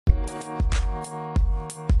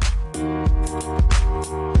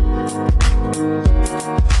Good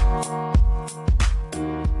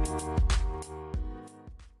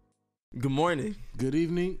morning, Good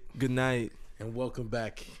evening, good night and welcome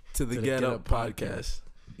back to the Get Up podcast.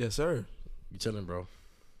 Yes, sir. You chilling, bro?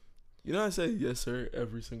 You know I say yes, sir,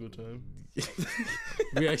 every single time.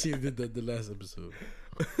 We actually did that the last episode.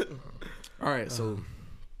 All right, so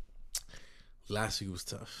last week was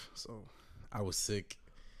tough. So I was sick.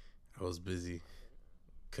 I was busy.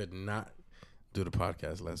 Could not do the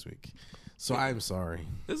podcast last week. So I'm sorry.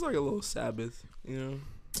 It's like a little Sabbath, you know?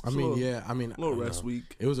 A little rest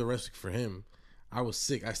week. It was a rest week for him. I was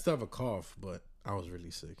sick. I still have a cough, but I was really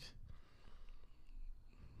sick.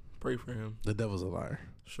 Pray for him. The devil's a liar.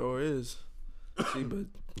 Sure is. See, but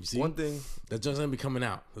You see? one thing, That just ain't be coming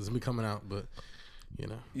out. It's gonna be coming out, but you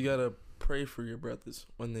know. you gotta pray for your brothers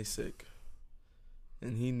when they sick.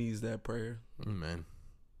 And he needs that prayer. Man.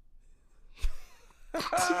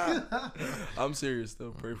 I'm serious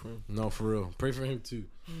though. Pray for him. No, for real. Pray for him too.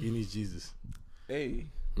 He needs Jesus. Hey,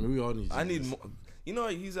 I mean, we all need Jesus. I need more. You know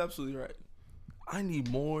what? He's absolutely right. I need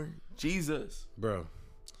more Jesus. Bro.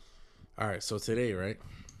 All right, so today, right?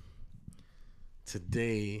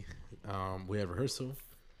 Today, we have rehearsal.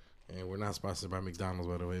 And we're not sponsored by McDonald's,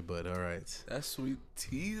 by the way, but all right. That sweet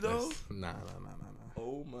tea though. Nah.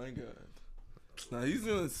 Oh my god. Now he's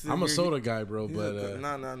gonna. I'm a soda guy, bro, but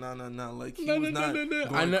Nah. Like he no. was not.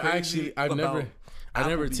 I never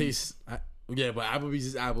Applebee's. taste. Yeah, but Applebee's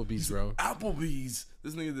is Applebee's, bro. Applebee's.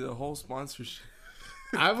 This nigga did a whole sponsorship.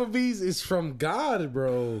 Applebee's is from God,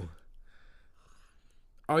 bro.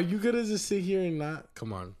 Are you gonna just sit here and not?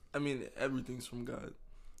 Come on. I mean, everything's from God,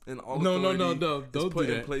 and all No. authority Don't is do put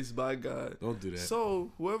in that. place by God. Don't do that.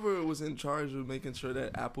 So whoever was in charge of making sure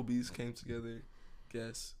that Applebee's came together,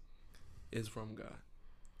 guess, is from God.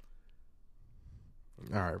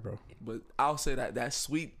 All right, bro. But I'll say that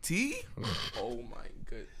sweet tea. Oh my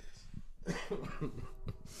goodness.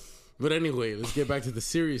 But anyway, let's get back to the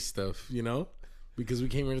serious stuff, you know? Because we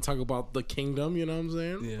came here to talk about the kingdom, you know what I'm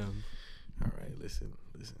saying? Yeah. All right, listen.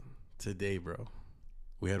 Today, bro,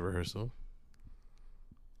 we had rehearsal.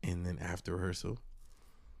 And then after rehearsal,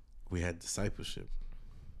 we had discipleship.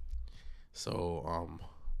 So,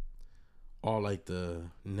 all like the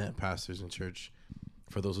net pastors in church,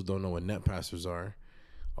 for those who don't know what net pastors are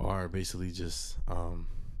basically just,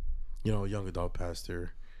 young adult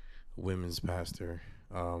pastor, women's pastor,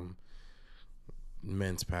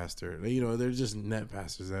 men's pastor. You know, they're just net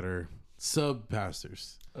pastors that are sub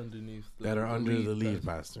pastors Underneath that are under the lead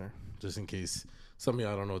pastor, just in case some of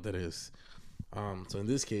y'all don't know what that is. So in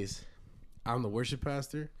this case, I'm the worship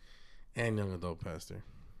pastor and young adult pastor.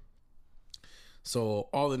 So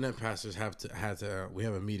all the net pastors we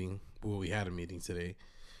have a meeting. Well, we had a meeting today,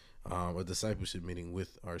 a discipleship meeting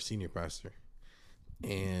with our senior pastor,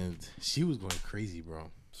 and she was going crazy,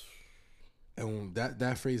 bro. And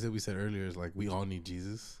that phrase that we said earlier is like, we all need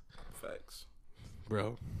Jesus. Facts.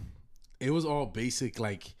 Bro. It was all basic,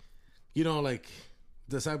 like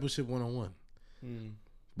discipleship 101.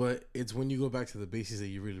 But it's when you go back to the basics that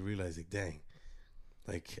you really realize, like, dang,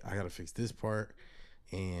 like, I got to fix this part.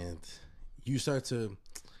 And you start to,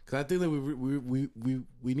 because I think that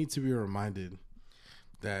we need to be reminded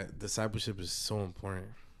that discipleship is so important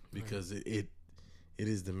because it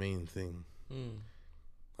is the main thing.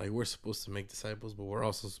 Like, we're supposed to make disciples, but we're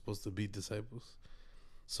also supposed to be disciples.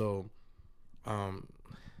 So,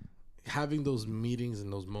 having those meetings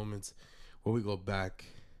and those moments where we go back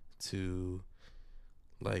to,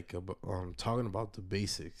 like, talking about the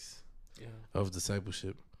basics of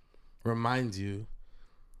discipleship reminds you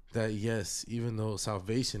that, yes, even though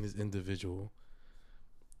salvation is individual,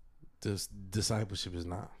 this discipleship is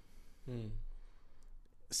not.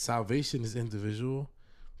 Salvation is individual,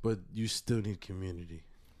 but you still need community.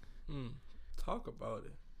 Talk about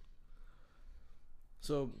it.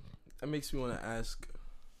 So that makes me want to ask,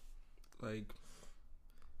 like,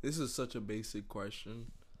 this is such a basic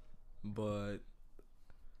question, but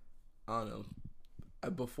I don't know.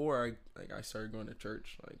 Before I started going to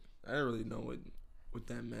church, like, I didn't really know what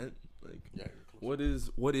that meant. Like, what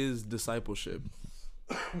is discipleship?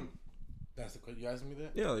 That's the question. You asking me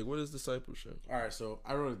that? Yeah, like, what is discipleship? All right, so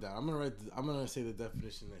I wrote it down. I'm gonna say the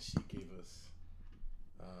definition that she gave us,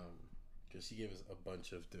 because she gave us a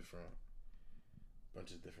bunch of different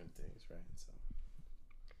things, right?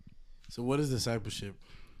 So what is discipleship?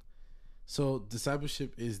 So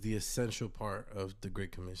discipleship is the essential part of the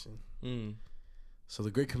Great Commission. So the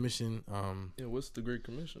Great Commission. What's the Great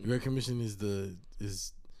Commission? The Great Commission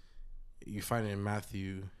is you find it in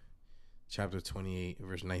Matthew chapter 28,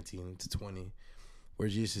 verse 19 to 20, where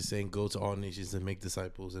Jesus is saying, "Go to all nations and make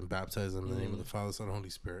disciples and baptize them in the name of the Father, Son, and Holy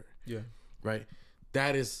Spirit." Yeah. Right.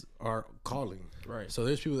 that is our calling. Right. So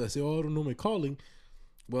there's people that say, "Oh, I don't know my calling."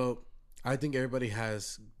 Well, I think everybody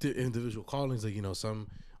has individual callings. Like, some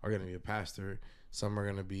are going to be a pastor, some are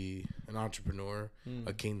going to be an entrepreneur,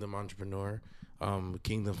 a kingdom entrepreneur, a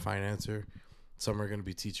kingdom financer. Some are going to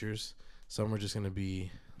be teachers. Some are just going to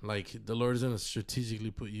be like, the Lord is going to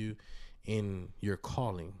strategically put you in your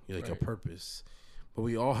calling, like a purpose. But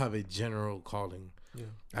we all have a general calling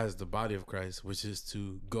as the body of Christ, which is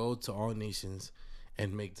to go to all nations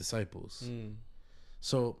and make disciples.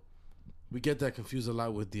 So we get that confused a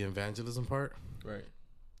lot with the evangelism part. Right.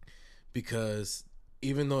 Because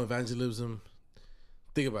even though evangelism,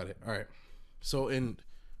 think about it. All right. So in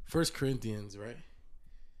 1 Corinthians, right?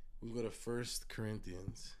 We go to 1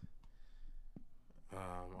 Corinthians.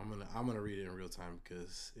 I'm gonna read it in real time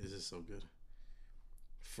because it's just so good.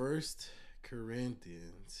 1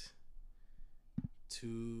 Corinthians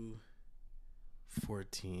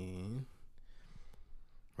 2:14.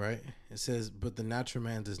 Right? It says, "But the natural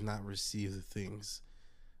man does not receive the things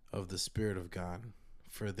of the Spirit of God,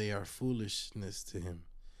 for they are foolishness to him,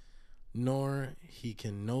 nor he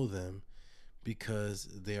can know them because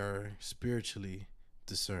they are spiritually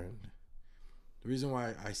discerned." The reason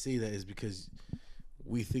why I say that is because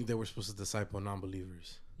we think that we're supposed to disciple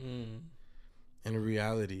non-believers. And in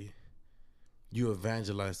reality, you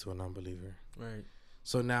evangelize to a non-believer. Right.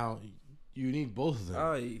 So now you need both of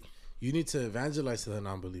them. You need to evangelize to the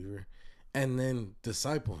non-believer and then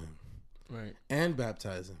disciple him. Right. And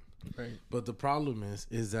baptize him. Right. But the problem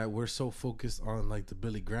is that we're so focused on like the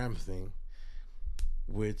Billy Graham thing,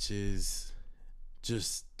 which is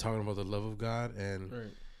just talking about the love of God, and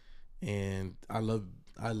I love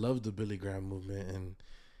the Billy Graham movement, and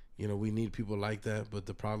we need people like that. But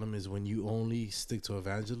the problem is when you only stick to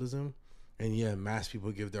evangelism and mass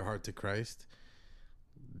people give their heart to Christ,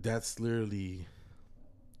 that's literally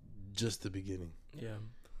just the beginning. Yeah.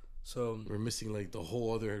 So we're missing like the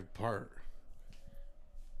whole other part.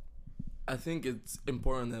 I think it's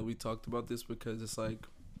important that we talked about this because it's like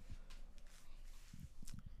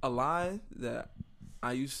a lie that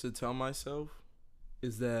I used to tell myself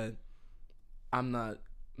is that I'm not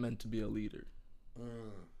meant to be a leader.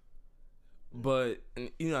 But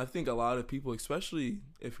I think a lot of people, especially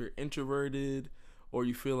if you're introverted or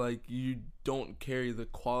you feel like you don't carry the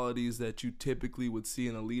qualities that you typically would see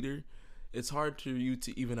in a leader, it's hard for you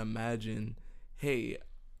to even imagine, hey,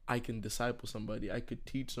 I can disciple somebody, I could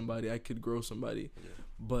teach somebody, I could grow somebody. Yeah.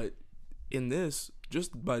 But in this,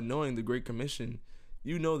 just by knowing the Great Commission,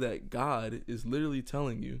 you know that God is literally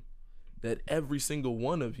telling you that every single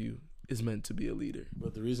one of you is meant to be a leader.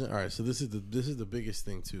 But the reason, all right, so this is the biggest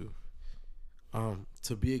thing too.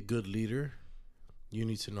 To be a good leader, you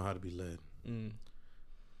need to know how to be led.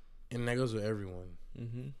 And that goes with everyone.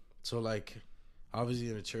 Mm-hmm. So like, obviously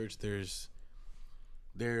in the church, there's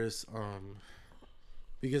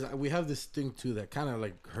because we have this thing too that kind of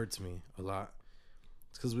like hurts me a lot.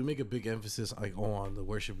 It's because we make a big emphasis like on the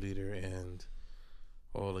worship leader and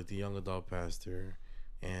like the young adult pastor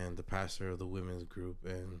and the pastor of the women's group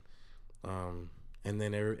and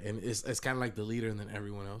then it's kind of like the leader and then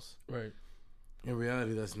everyone else. Right. In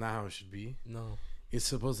reality, that's not how it should be. No. It's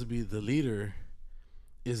supposed to be the leader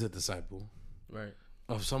is a disciple. Right.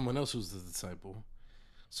 Of someone else who's the disciple.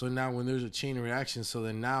 So now when there's a chain reaction, so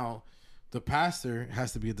then now the pastor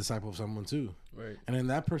has to be a disciple of someone too. Right. And then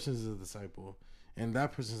that person is a disciple. And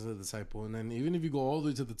that person is a disciple. And then even if you go all the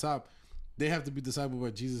way to the top, they have to be discipled by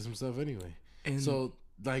Jesus himself anyway. And so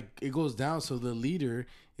like it goes down. So the leader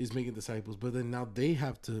is making disciples, but then now they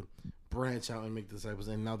have to branch out and make disciples.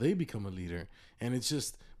 And now they become a leader. And it's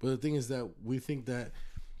just, but the thing is that we think that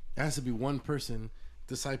it has to be one person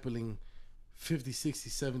discipling 50, 60,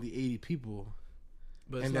 70, 80 people.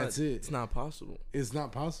 But and that's it. It's not possible. It's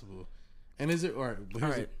not possible. And is it, all right,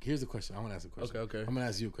 but here's the question. I want to ask a question. Okay. I'm going to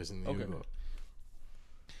ask you a question. Okay.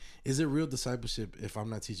 Is it real discipleship if I'm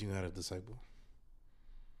not teaching you how to disciple?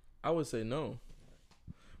 I would say no.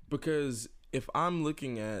 Because if I'm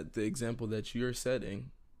looking at the example that you're setting,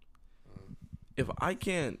 if I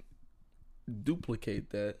can't duplicate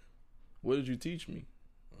that, what did you teach me?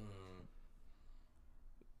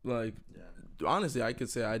 Like, honestly, I could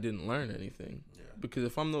say I didn't learn anything. Yeah. Because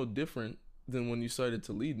if I'm no different than when you started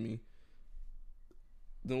to lead me,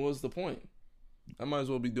 then what's the point? I might as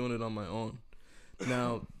well be doing it on my own.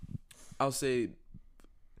 Now, I'll say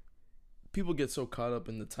people get so caught up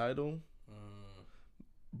in the title,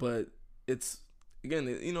 but it's, again,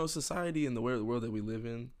 society and the world that we live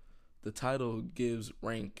in, the title gives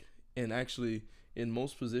rank. And actually, in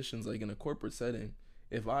most positions, like in a corporate setting,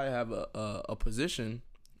 if I have a position,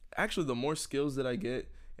 actually the more skills that I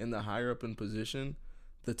get and the higher up in position,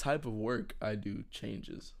 the type of work I do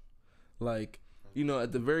changes. Like,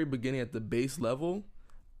 at the very beginning, at the base level,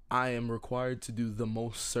 I am required to do the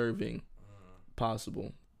most serving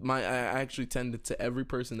possible. I actually tend to every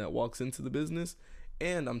person that walks into the business,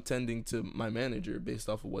 and I'm tending to my manager based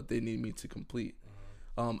off of what they need me to complete.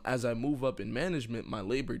 As I move up in management, my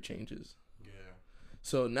labor changes. Yeah.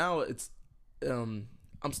 So now it's, I'm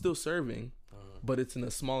still serving, but it's in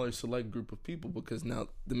a smaller select group of people because now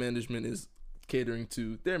the management is catering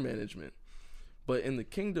to their management. But in the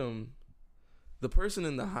kingdom, the person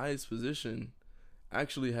in the highest position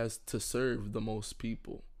actually has to serve the most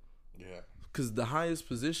people. Yeah. Because the highest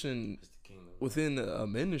position within a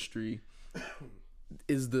ministry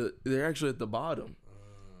they're actually at the bottom.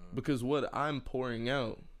 Because what I'm pouring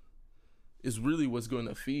out is really what's going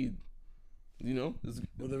to feed. Well,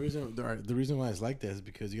 the reason why it's like that is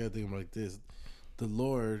because you got to think about it like this: the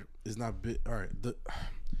Lord is not all right.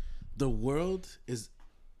 The world is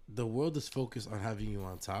focused on having you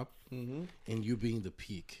on top and you being the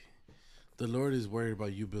peak. The Lord is worried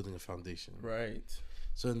about you building a foundation. Right.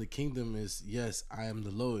 So in the kingdom is, yes, I am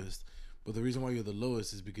the lowest, but the reason why you're the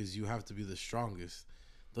lowest is because you have to be the strongest.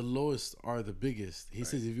 The lowest are the biggest. He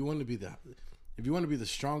says if you want to be the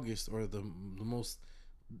strongest or the most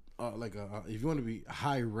if you want to be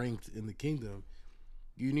high ranked in the kingdom,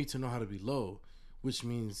 you need to know how to be low, which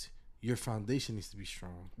means your foundation needs to be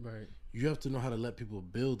strong. Right. You have to know how to let people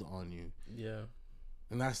build on you. Yeah.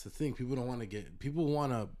 And that's the thing. People want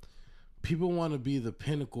to be the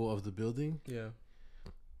pinnacle of the building. Yeah.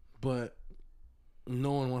 But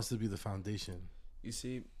no one wants to be the foundation. You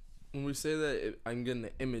see, when we say that, I'm getting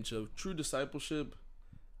the image of true discipleship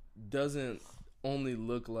doesn't only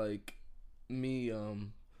look like me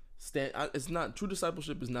it's not true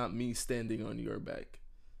discipleship is not me standing on your back.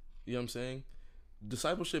 You know what I'm saying?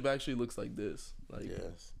 Discipleship actually looks like this. Like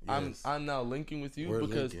yes. I'm now linking with you. We're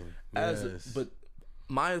because linking. But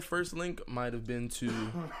my first link might have been to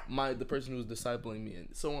the person who was discipling me, and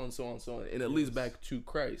so on, and it leads back to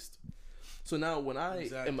Christ. So now when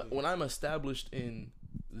I'm established in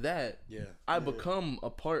that, I become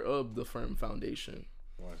a part of the firm foundation.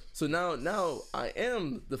 Right. So now I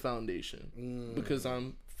am the foundation because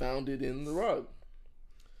I'm founded in the rock.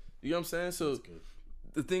 You know what I'm saying? So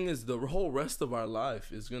the thing is, the whole rest of our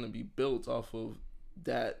life is going to be built off of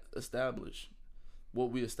that what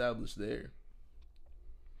we established there.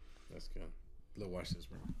 That's good. Let's watch this,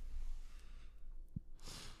 bro.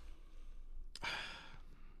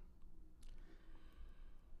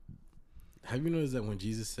 Have you noticed that when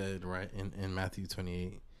Jesus said, right, in Matthew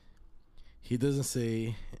 28, he doesn't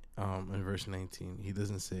say, in verse 19, he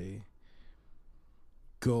doesn't say,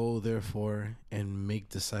 go therefore and make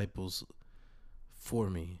disciples for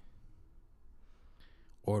me,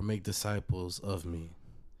 or make disciples of me,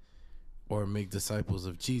 or make disciples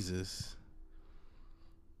of Jesus.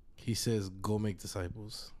 He says, go make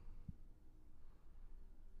disciples.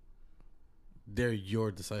 They're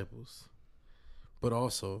your disciples. But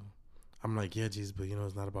also, I'm like, yeah, Jesus, but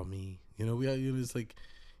it's not about me. It's like,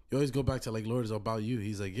 you always go back to like, Lord, it's about you.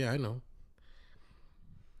 He's like, yeah, I know.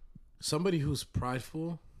 Somebody who's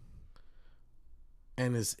prideful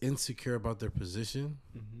and is insecure about their position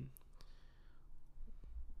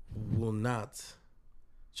will not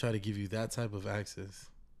try to give you that type of access.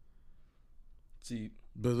 See,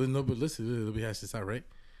 but listen, let me hash this out, right?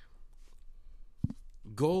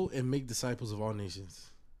 Go and make disciples of all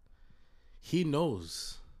nations. He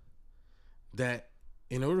knows that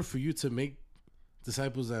in order for you to make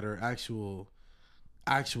disciples that are actual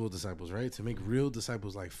disciples, right? To make real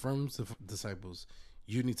disciples, like firm disciples,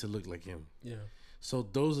 you need to look like him. Yeah. So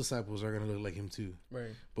those disciples are going to look like him too.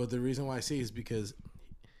 Right. But the reason why I say is because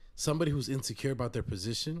somebody who's insecure about their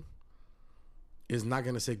position is not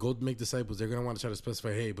going to say, go make disciples. They're going to want to try to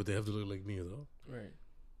specify, hey, but they have to look like me though. Right.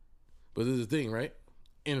 But there's the thing, right?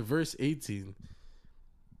 In verse 18,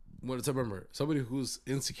 remember, somebody who's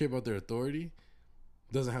insecure about their authority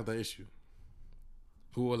doesn't have that issue.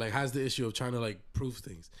 Who like has the issue of trying to like prove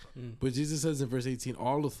things. But Jesus says in verse 18,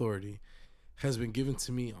 all authority has been given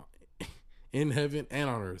to me in heaven and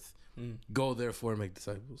on earth. Go therefore and make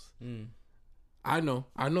disciples. I know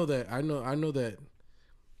that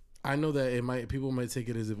people might take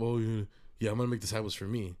it as if, oh yeah, I'm gonna make disciples for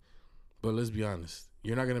me. But let's be honest.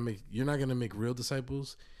 You're not gonna make real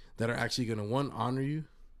disciples that are actually gonna, one, honor you.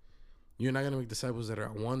 You're not gonna make disciples that are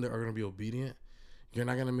gonna be obedient. You're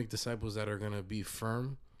not going to make disciples that are going to be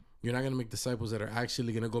firm. You're not going to make disciples that are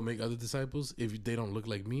actually going to go make other disciples if they don't look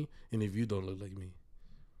like me and if you don't look like me.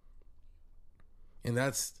 And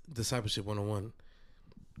that's discipleship 101.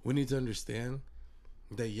 We need to understand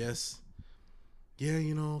that, yes,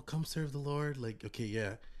 yeah, come serve the Lord. Like, okay,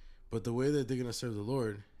 yeah, but the way that they're gonna serve the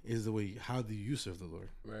Lord is the way. How do you serve the Lord?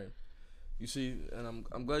 Right. You see, and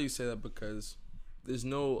I'm glad you say that, because there's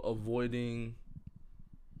no avoiding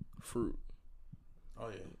fruit. Oh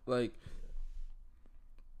yeah. Like,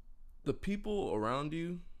 the people around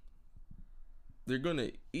you, they're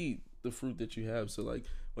gonna eat the fruit that you have. So like,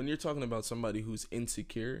 when you're talking about somebody who's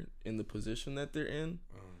insecure in the position that they're in,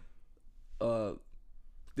 they're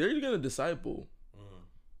gonna disciple.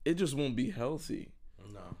 It just won't be healthy.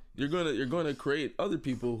 No. You're gonna create other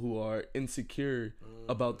people who are insecure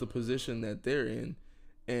about the position that they're in,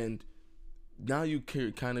 and now you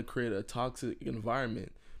kind of create a toxic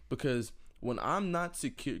environment, because when I'm not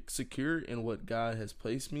secure in what God has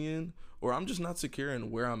placed me in, or I'm just not secure in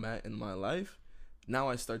where I'm at in my life, now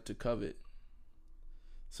I start to covet.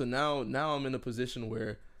 So now I'm in a position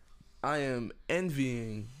where I am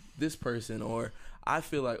envying this person, or I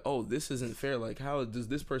feel like, oh, this isn't fair. Like, how does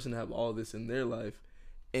this person have all this in their life?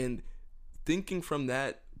 And thinking from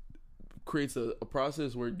that creates a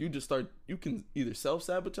process where you can either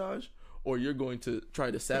self-sabotage, or you're going to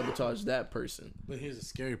try to sabotage that person. But here's the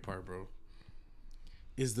scary part, bro.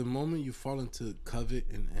 Is the moment you fall into covet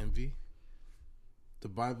and envy, the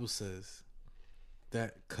Bible says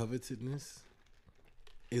that covetousness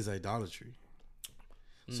is idolatry.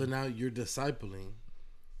 So now you're discipling.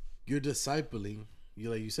 You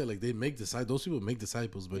like you said, like they make disciples. Those people make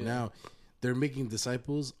disciples, but now they're making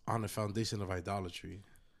disciples on a foundation of idolatry.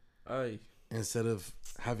 Instead of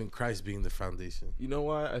having Christ being the foundation. You know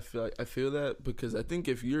why I feel that? Because I think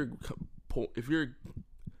if you're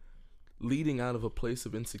leading out of a place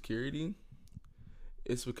of insecurity,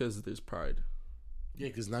 it's because there's pride. Yeah,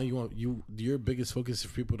 because now your biggest focus is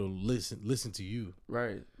for people to listen to you.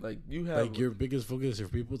 Right. Like you have like your biggest focus is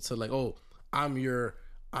for people to like, oh, I'm your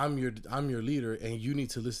leader and you need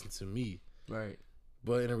to listen to me. Right.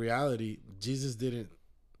 But in reality, Jesus didn't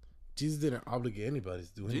obligate anybody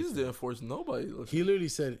to do anything. Jesus didn't force nobody. He literally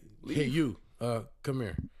said, leave. Hey, you, come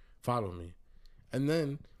here, follow me. And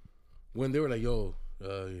then when they were like, yo,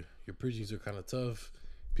 your preachings are kind of tough,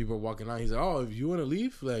 people are walking out. He's like, oh, if you want to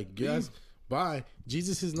leave, like, yes, bye.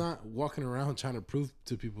 Jesus is not walking around trying to prove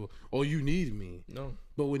to people, oh, you need me. No.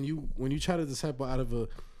 But when you try to disciple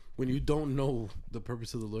when you don't know the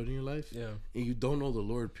purpose of the Lord in your life, and you don't know the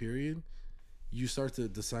Lord, period, you start to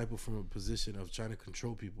disciple from a position of trying to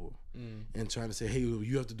control people and trying to say, hey,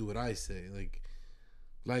 you have to do what I say.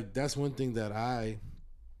 Like that's one thing that I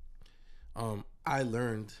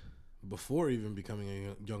learned before even becoming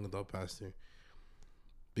a young adult pastor,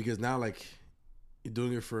 because now, like,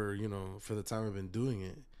 doing it for the time I've been doing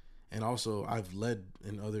it, and also I've led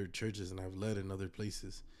in other churches and I've led in other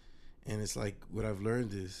places, and it's like what I've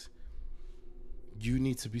learned is you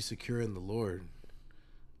need to be secure in the Lord.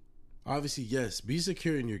 Obviously, yes, be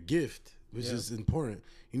secure in your gift, which is important.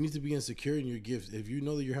 You need to be insecure in your gift. If you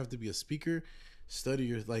know that you have to be a speaker, study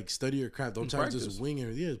your craft. Don't try to just wing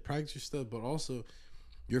it. Yeah, practice your stuff, but also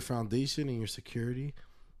your foundation and your security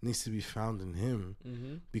needs to be found in Him.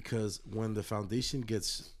 Because when the foundation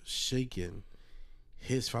gets shaken,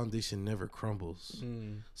 His foundation never crumbles.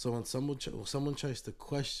 So when someone tries to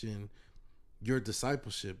question your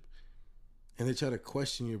discipleship and they try to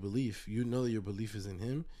question your belief, you know that your belief is in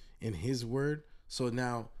Him, in His word. So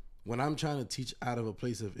now when I'm trying to teach out of a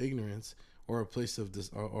place of ignorance or a place of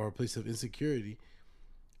or a place of insecurity,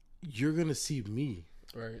 you're going to see me.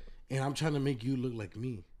 Right. And I'm trying to make you look like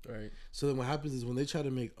me. Right. So then what happens is when they try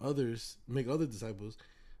to make other disciples,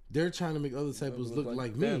 they're trying to make other disciples look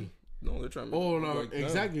like me. No, they're trying to make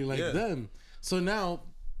exactly like them. So now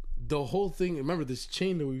the whole thing, remember this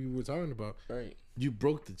chain that we were talking about? Right. You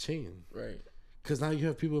broke the chain. Right. Because now you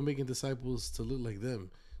have people making disciples to look like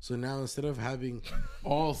them. So now instead of having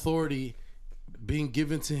all authority being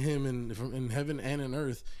given to Him in heaven and in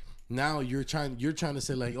earth, now you're trying to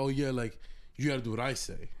say like, oh yeah, like you got to do what I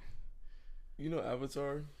say. You know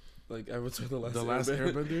Avatar? Like Avatar The Last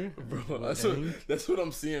Airbender? Bro, that's what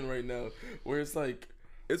I'm seeing right now. Where it's like,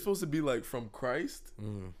 it's supposed to be like from Christ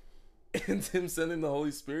and Him sending the Holy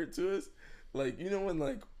Spirit to us. Like, you know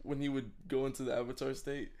when he would go into the Avatar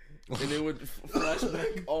state and it would flash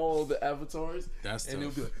back all the avatars? That's and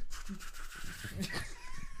tough. it would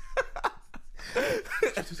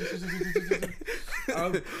be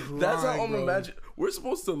like... That's how I'm imagining. We're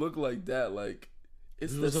supposed to look like that. Like,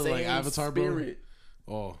 it's the same like Avatar, spirit.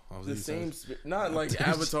 Bro? Oh, the same spirit. Not like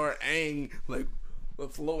Avatar Aang, like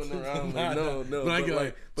floating around. Like, no.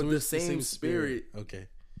 But the same spirit. Okay.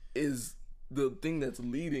 Is the thing that's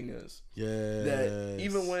leading us. Yeah. That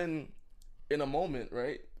even when, in a moment,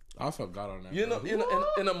 right? I felt God on that. You know,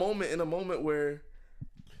 in a moment where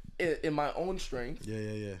in my own strength.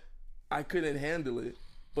 Yeah. I couldn't handle it,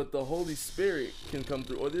 but the Holy Spirit can come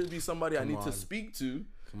through, or there'd be somebody I need to speak to,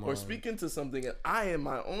 or speak into something, and I, in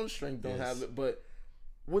my own strength, don't have it. But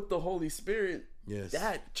with the Holy Spirit,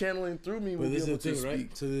 that channeling through me will be able to speak.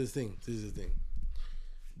 Right? So this is the thing.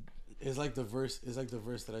 It's like the verse. It's like the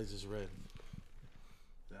verse that I just read.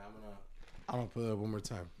 I'm gonna put it up one more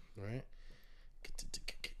time. Right.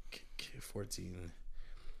 14.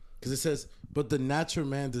 Because it says, but the natural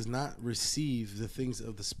man does not receive the things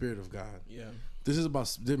of the Spirit of God. Yeah. This is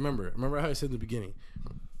about, remember how I said in the beginning,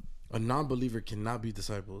 a non-believer cannot be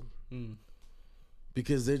discipled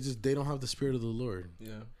because they don't have the Spirit of the Lord.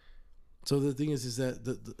 Yeah. So the thing is that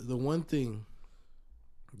the one thing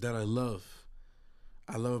that I love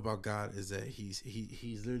about God is that he's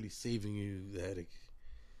literally saving you the headache.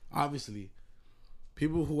 Obviously,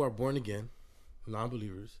 people who are born again,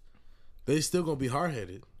 non-believers, they still gonna be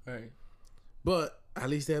hard-headed. Right. But at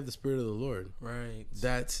least they have the Spirit of the Lord. Right.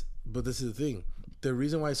 But this is the thing. The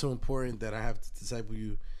reason why it's so important that I have to disciple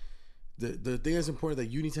you, the thing that's important that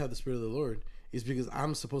you need to have the Spirit of the Lord is because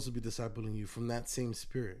I'm supposed to be discipling you from that same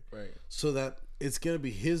Spirit. Right. So that it's going to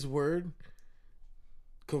be His Word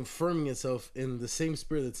confirming itself in the same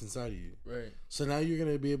Spirit that's inside of you. Right. So now you're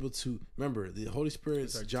going to be able to, remember, the Holy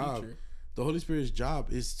Spirit's job, teacher. The Holy Spirit's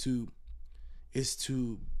job is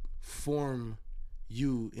to form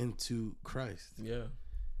you into Christ. Yeah.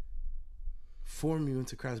 Form you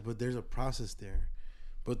into Christ, but there's a process there.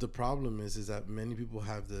 But the problem is that many people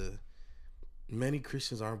many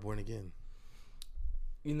Christians aren't born again.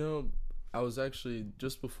 You know, I was actually,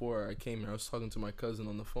 just before I came here, I was talking to my cousin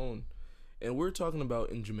on the phone, and we're talking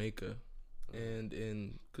about in Jamaica,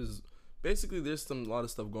 and because basically there's a lot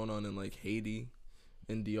of stuff going on in like Haiti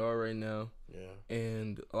and DR right now. Yeah.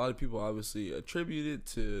 And a lot of people obviously attribute it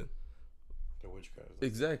to the witchcraft.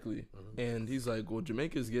 Exactly. And he's like, well,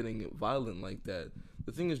 Jamaica's getting violent like that.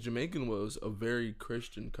 The thing is, Jamaica was a very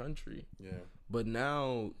Christian country. Yeah. But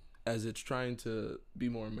now, as it's trying to be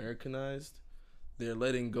more Americanized, they're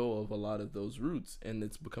letting go of a lot of those roots, and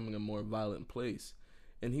it's becoming a more violent place.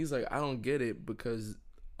 And he's like, I don't get it, because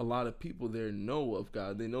a lot of people there know of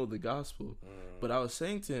God. They know the gospel. But I was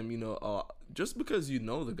saying to him, you know, just because you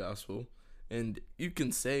know the gospel, and you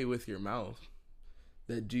can say with your mouth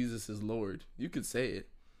that Jesus is Lord, you could say it,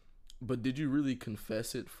 but did you really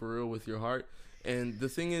confess it for real with your heart? And the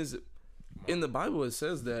thing is, in the Bible it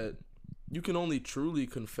says that you can only truly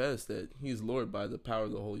confess that He's Lord by the power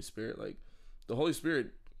of the Holy Spirit. Like, the Holy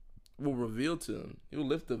Spirit will reveal to them. He will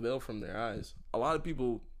lift the veil from their eyes. A lot of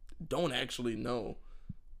people don't actually know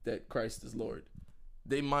that Christ is Lord.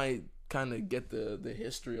 They might kind of get the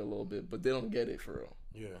history a little bit, but they don't get it for real.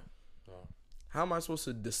 Yeah. How am I supposed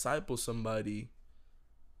to disciple somebody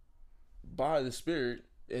by the Spirit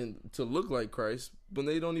and to look like Christ when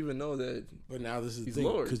they don't even know that? But now this is He's the thing,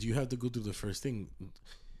 Lord. because you have to go through the first thing.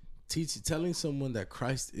 Telling someone that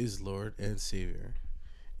Christ is Lord and Savior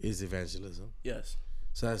is evangelism. Yes.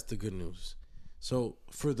 So that's the good news. So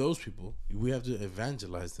for those people, we have to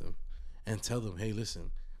evangelize them and tell them, hey,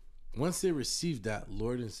 listen, once they receive that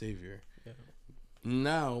Lord and Savior,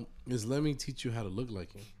 now is let me teach you how to look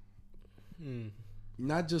like Him.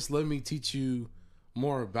 Not just let me teach you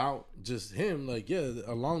more about just Him. Like, yeah,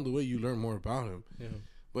 along the way you learn more about Him. Yeah.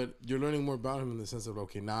 But you're learning more about Him in the sense of,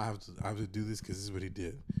 okay, now I have to do this because this is what He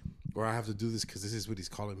did, or I have to do this because this is what He's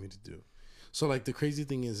calling me to do. So like the crazy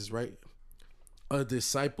thing is right, a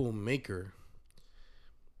disciple maker.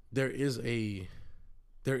 There is a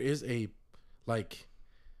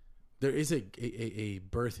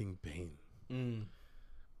birthing pain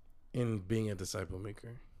in being a disciple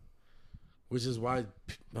maker, which is why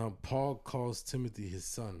Paul calls Timothy his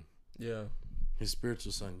son. Yeah. His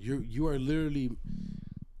spiritual son. You are literally,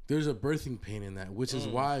 there's a birthing pain in that, which is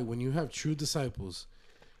why when you have true disciples,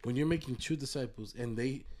 when you're making true disciples and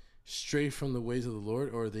they stray from the ways of the Lord,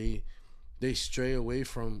 or they stray away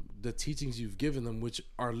from the teachings you've given them, which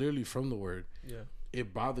are literally from the Word. Yeah.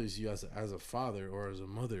 It bothers you as a father or as a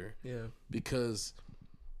mother. Yeah. Because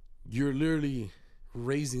you're literally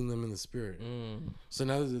raising them in the Spirit. So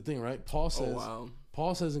now there's the thing, right? Paul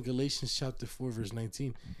says in Galatians chapter 4, verse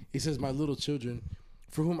 19, he says, my little children,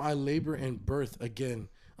 for whom I labor and birth again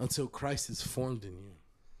until Christ is formed in you.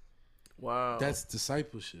 Wow. That's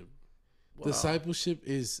discipleship. Wow. Discipleship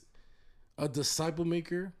is, a disciple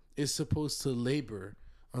maker is supposed to labor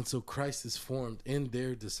until Christ is formed in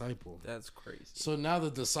their disciple. That's crazy. So now the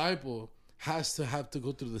disciple has to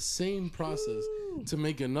go through the same process to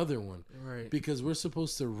make another one. Right. Because we're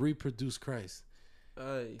supposed to reproduce Christ.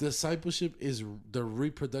 Discipleship is the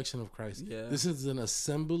reproduction of Christ. Yeah. This is an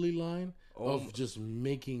assembly line of just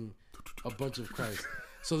making a bunch of Christ.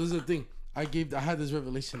 So this is the thing. I had this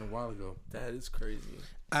revelation a while ago. That is crazy.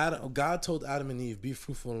 God told Adam and Eve, be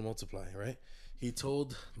fruitful and multiply, right? He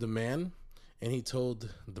told the man and he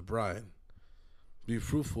told the bride, be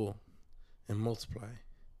fruitful and multiply.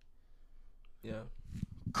 Yeah.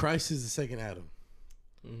 Christ is the second Adam.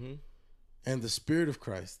 Mm-hmm. And the Spirit of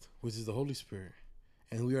Christ, which is the Holy Spirit,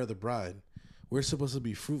 and we are the bride, we're supposed to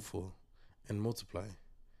be fruitful and multiply.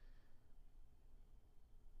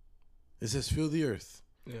 It says, fill the earth.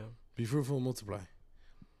 Yeah. Be fruitful and multiply.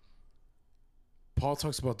 Paul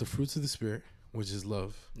talks about the fruits of the Spirit, which is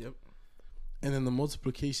love. Yep. And then the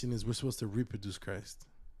multiplication is we're supposed to reproduce Christ.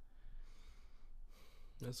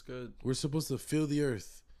 That's good. We're supposed to fill the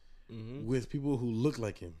earth with people who look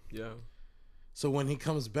like him. Yeah. So when he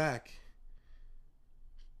comes back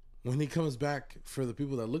for the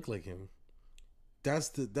people that look like him, that's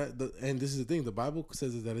the and this is the thing. The Bible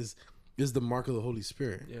says that is the mark of the Holy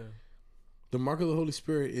Spirit. Yeah. The mark of the Holy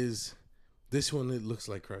Spirit is this one. It looks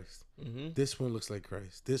like Christ. Mm-hmm. This one looks like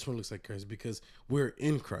Christ. This one looks like Christ because we're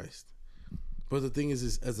in Christ. But the thing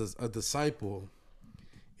is as a disciple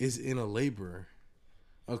is in a labor,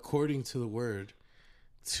 according to the word,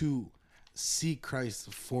 to see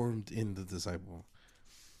Christ formed in the disciple.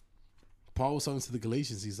 Paul was talking to the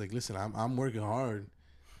Galatians. He's like, listen, I'm working hard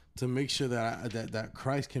to make sure that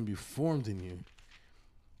Christ can be formed in you.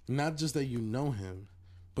 Not just that you know him,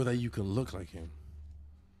 but that you can look like him.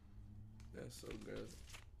 That's so good.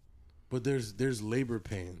 But there's labor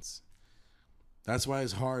pains. That's why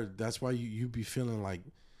it's hard. That's why you be feeling like,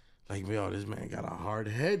 yo, this man got a hard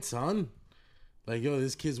head, son. Like, yo,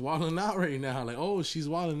 this kid's wilding out right now. Like, oh, she's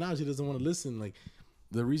wilding out. She doesn't want to listen. Like,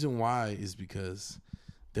 the reason why is because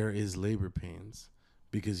there is labor pains.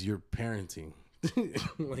 Because you're parenting.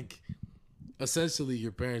 Like, essentially,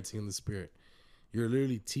 you're parenting in the Spirit. You're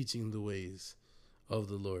literally teaching the ways of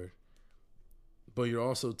the Lord. But you're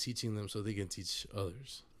also teaching them so they can teach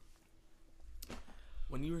others.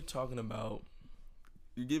 When you were talking about,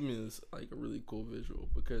 you give me this like a really cool visual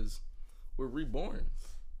because we're reborn.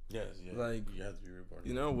 Yes, yeah. Like, you have to be reborn.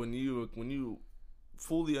 You know, when you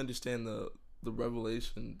fully understand the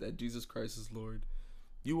revelation that Jesus Christ is Lord,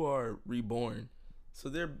 you are reborn. So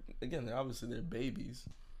they're obviously they're babies.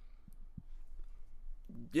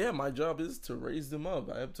 Yeah, my job is to raise them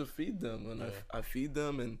up. I have to feed them, and I feed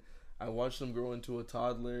them, and I watch them grow into a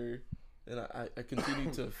toddler, and I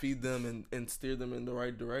continue to feed them and steer them in the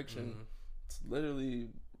right direction. Mm-hmm. It's literally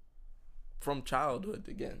from childhood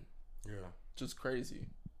again. Yeah, just crazy.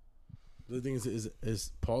 The thing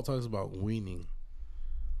is Paul talks about weaning.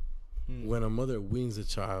 When a mother weans a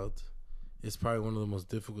child, it's probably one of the most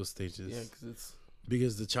difficult stages. Yeah,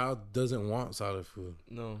 because the child doesn't want solid food.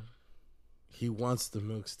 No, he wants the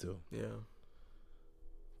milk still. Yeah.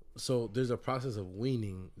 So there's a process of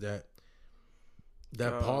weaning that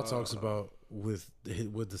Paul talks about with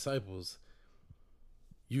disciples.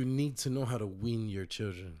 You need to know how to wean your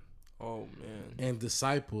children. Oh man. And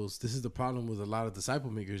disciples, this is the problem with a lot of disciple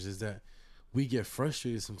makers, is that we get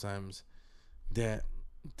frustrated sometimes that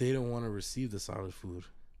they don't want to receive the solid food.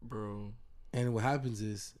 Bro. And what happens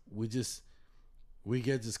is we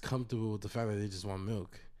get just comfortable with the fact that they just want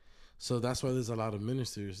milk. So that's why there's a lot of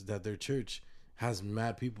ministers that their church has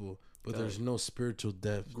mad people, but there's no spiritual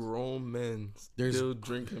depth. Grown men still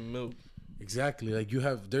drinking milk. Exactly. Like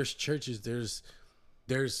there's churches,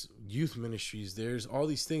 there's youth ministries, there's all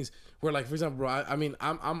these things where, like, for example, bro, I mean,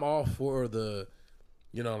 I'm all for the,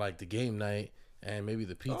 like the game night and maybe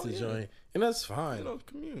the pizza joint, and that's fine.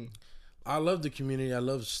 Commune. I love the community. I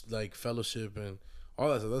love like fellowship and all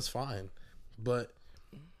that stuff. That's fine. But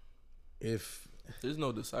if there's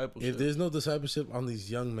no discipleship on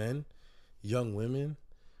these young men, young women,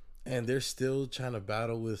 and they're still trying to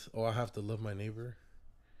battle with, I have to love my neighbor,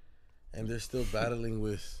 and they're still battling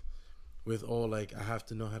with like, I have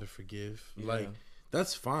to know how to forgive. Yeah. Like,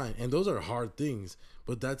 that's fine. And those are hard things,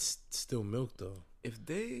 but that's still milk though. If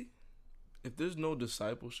there's no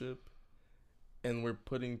discipleship and we're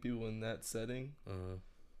putting people in that setting,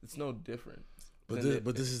 it's no different. But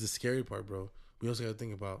this is the scary part, bro. We also got to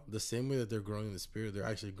think about the same way that they're growing in the Spirit, they're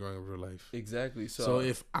actually growing in real life. Exactly. So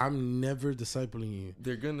if I'm never discipling you,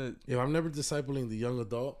 if I'm never discipling the young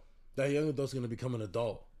adult, that young adult's going to become an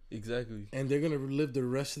adult. Exactly. And they're going to live the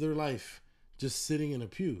rest of their life just sitting in a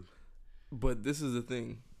pew. But this is the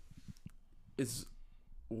thing. It's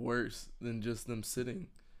worse than just them sitting.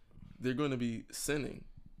 They're going to be sinning.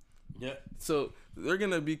 Yeah. So they're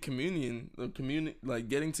going to be like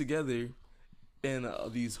getting together in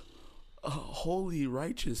these holy,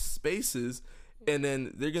 righteous spaces. And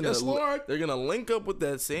then they're going to link up with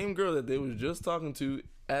that same girl that they was just talking to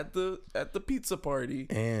at the pizza party,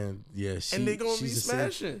 and and they gonna be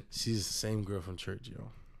smashing. She's the same girl from church, yo.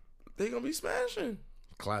 They gonna be smashing,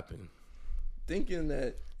 clapping, thinking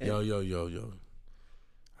that. Yo.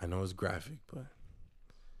 I know it's graphic, but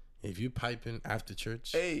if you piping after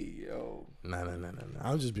church, hey yo, nah.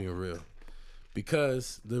 I'm just being real,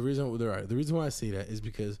 because the reason why I say that is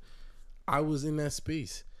because I was in that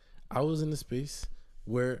space. I was in the space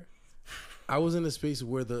where I was in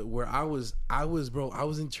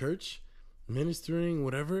church, ministering,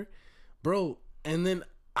 whatever, bro. And then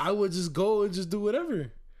I would just go and just do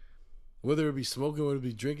whatever, whether it be smoking, whether it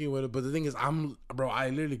be drinking, whatever. But the thing is, I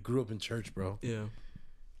literally grew up in church, bro. Yeah,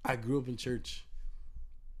 I grew up in church.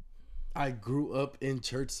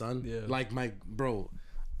 Son. Yeah, like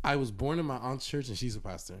I was born in my aunt's church, and she's a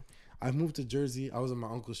pastor. I moved to Jersey. I was in my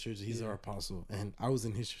uncle's church. He's our apostle, and I was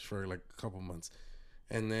in his church for like a couple months,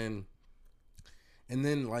 and then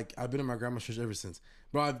like I've been in my grandma's church ever since.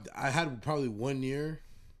 Bro, I had probably 1 year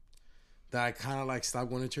that I kind of like stopped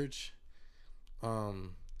going to church, and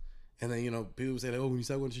then people say like, oh, when you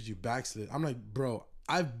stop going to church, you backslid. I'm like, bro,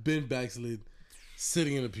 I've been backslid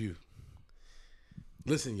sitting in a pew.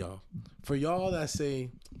 Listen, y'all, for y'all that say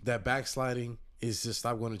that backsliding is just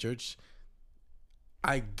stop going to church,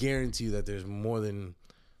 I guarantee you that there's more than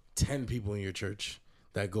 10 people in your church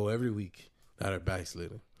that go every week that are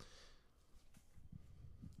backsliding.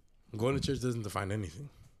 Going to church doesn't define anything.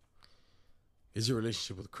 It's your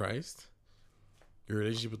relationship with Christ, your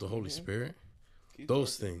relationship with the Holy Spirit,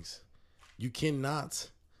 those things. You cannot.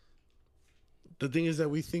 The thing is that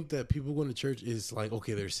we think that people going to church is like,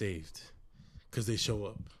 okay, they're saved because they show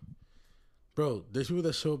up. Bro, there's people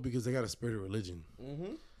that show up because they got a spirit of religion.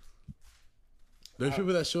 Mm-hmm. There's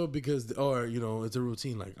people that show up because, it's a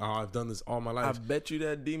routine. Like, oh, I've done this all my life. I bet you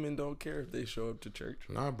that demon don't care if they show up to church.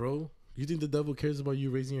 Nah, bro. You think the devil cares about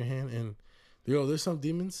you raising your hand? And, there's some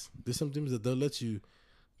demons. There's some demons that they'll let you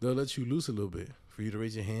loose a little bit for you to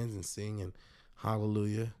raise your hands and sing and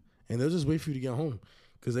hallelujah. And they'll just wait for you to get home.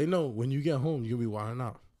 Because they know when you get home, you'll be wilding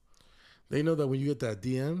out. They know that when you get that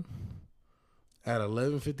DM at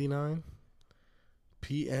 11:59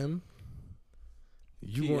 p.m.,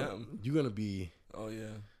 you're going to be... Oh, yeah.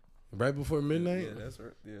 Right before midnight? Yeah, that's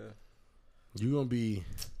right. Yeah. You're going to be...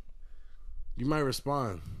 You might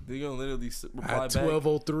respond. They're going to literally reply at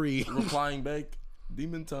 12:03. Replying back,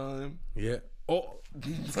 demon time. Yeah. Oh.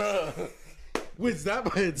 Which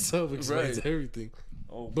that by itself explains everything.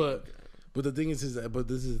 Oh, but the thing is this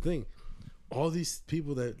is the thing. All these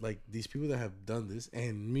people that have done this,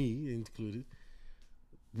 and me included,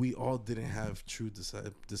 we all didn't have true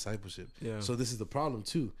discipleship. Yeah. So this is the problem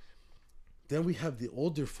too. Then we have the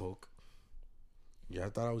older folk. Yeah, I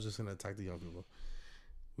thought I was just gonna attack the young people.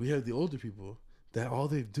 We have the older people that all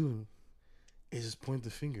they do is just point the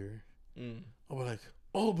finger. Oh, we're like,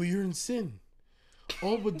 oh, but you're in sin.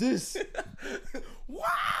 Oh, but this.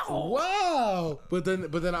 Wow. But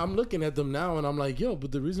then I'm looking at them now and I'm like, yo,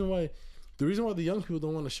 but the reason why the young people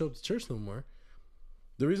don't want to show up to church no more,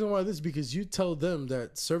 the reason why this is because you tell them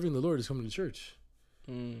that serving the Lord is coming to church.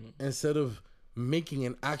 Instead of making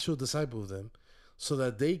an actual disciple of them so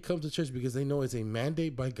that they come to church because they know it's a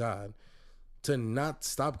mandate by God to not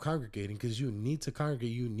stop congregating, because you need to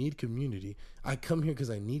congregate. You need community. I come here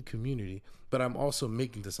because I need community, but I'm also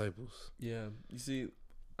making disciples. Yeah. You see,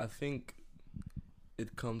 I think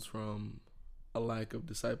it comes from a lack of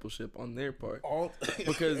discipleship on their part.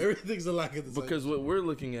 Because everything's a lack of discipleship. Because what we're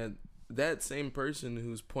looking at, that same person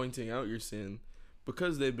who's pointing out your sin,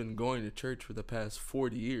 because they've been going to church for the past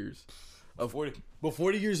 40 years. But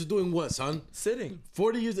 40 years of doing what, son? Sitting.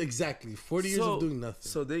 40 years, exactly. 40 years of doing nothing.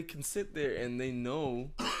 So they can sit there and they know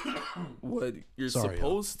what you're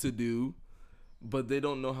supposed to do, but they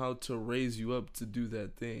don't know how to raise you up to do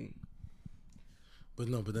that thing. But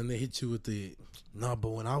then they hit you with but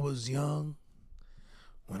when I was young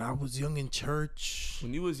in church.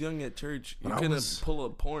 When you was young at church, you couldn't pull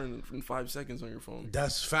up porn in 5 seconds on your phone.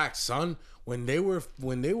 That's fact, son. When they were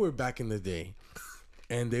back in the day,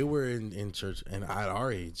 and they were in church, and at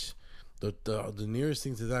our age, the nearest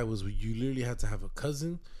thing to that was you literally had to have a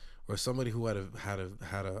cousin or somebody who had a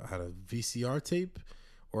VCR tape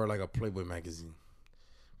or like a Playboy magazine.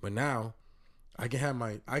 But now, I can have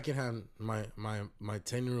my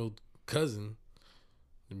 10-year-old cousin,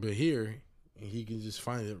 but here he can just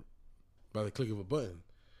find it by the click of a button.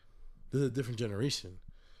 This is a different generation.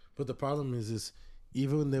 But the problem is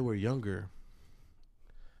even when they were younger,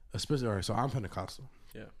 especially, all right, so I'm Pentecostal.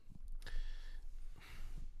 Yeah.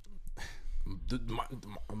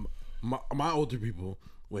 My older people,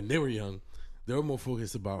 when they were young, they were more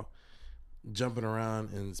focused about jumping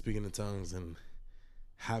around and speaking in tongues and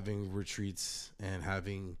having retreats and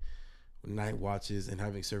having night watches and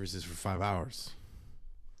having services for 5 hours.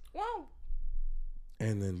 Wow.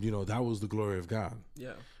 And then, that was the glory of God.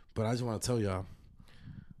 Yeah. But I just want to tell y'all,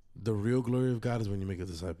 the real glory of God is when you make a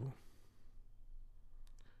disciple.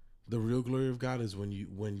 The real glory of God is when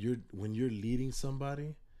you're leading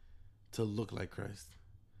somebody to look like Christ.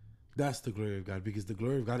 That's the glory of God, because the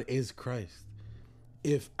glory of God is Christ.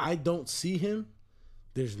 If I don't see him,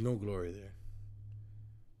 there's no glory there.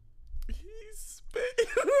 He's spit.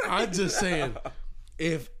 I'm just saying,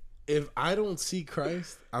 if I don't see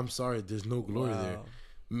Christ, I'm sorry, there's no glory there.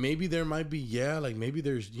 Maybe there might be, maybe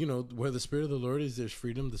there's, where the Spirit of the Lord is, there's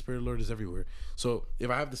freedom. The Spirit of the Lord is everywhere. So if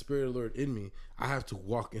I have the Spirit of the Lord in me, I have to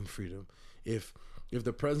walk in freedom. If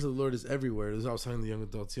the presence of the Lord is everywhere, as I was telling the young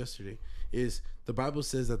adults yesterday, is the Bible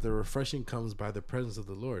says that the refreshing comes by the presence of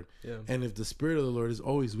the Lord. Yeah. And if the Spirit of the Lord is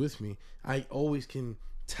always with me, I always can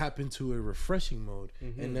tap into a refreshing mode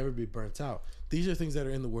and never be burnt out. These are things that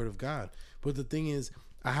are in the Word of God. But the thing is,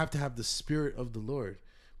 I have to have the Spirit of the Lord.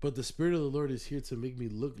 But the Spirit of the Lord is here to make me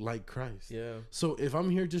look like Christ. Yeah. So if I'm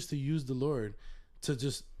here just to use the Lord to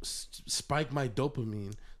just spike my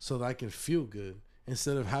dopamine so that I can feel good,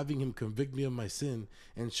 instead of having him convict me of my sin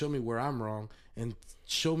and show me where I'm wrong and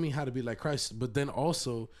show me how to be like Christ, but then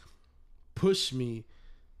also push me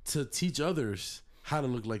to teach others how to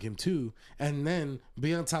look like him too, and then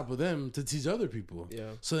be on top of them to teach other people.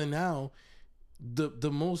 Yeah. So then now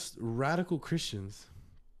the most radical Christians,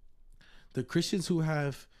 the Christians who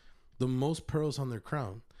have the most pearls on their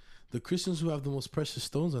crown, the Christians who have the most precious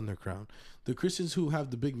stones on their crown, the Christians who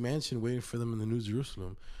have the big mansion waiting for them in the New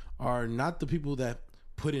Jerusalem, are not the people that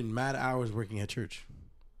put in mad hours working at church.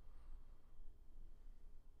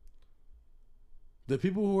 The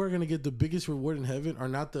people who are going to get the biggest reward in heaven are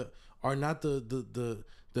not the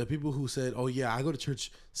people who said, "Oh yeah, I go to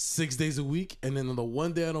church 6 days a week, and then the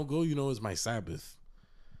one day I don't go, is my Sabbath."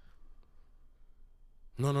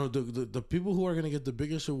 No. The people who are gonna get the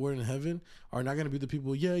biggest reward in heaven are not gonna be the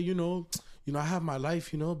people. Yeah, I have my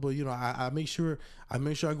life, but I make sure I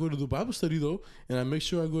go to the Bible study though, and I make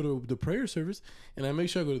sure I go to the prayer service, and I make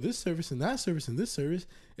sure I go to this service and that service and this service,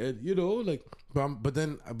 and But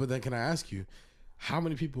then, can I ask you, how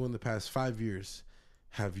many people in the past 5 years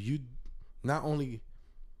have you not only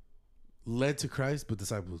led to Christ but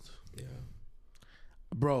discipled? Yeah,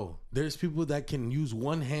 bro. There's people that can use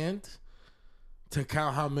one hand to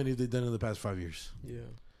count how many they've done in the past 5 years. Yeah.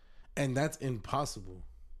 And that's impossible.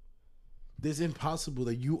 It's impossible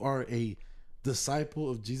that you are a disciple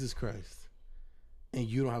of Jesus Christ and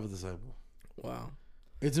you don't have a disciple. Wow.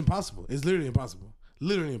 It's impossible. It's literally impossible.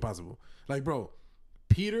 Literally impossible. Like, bro,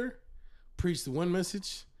 Peter preached one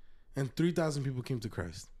message and 3,000 people came to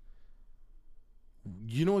Christ.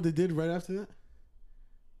 You know what they did right after that?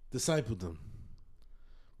 Discipled them.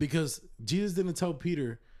 Because Jesus didn't tell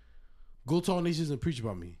Peter, "Go to all nations and preach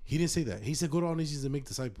about me." He didn't say that. He said, "Go to all nations and make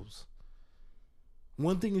disciples."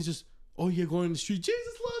 One thing is just, oh yeah, going in the street.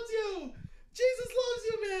 Jesus loves you. Jesus loves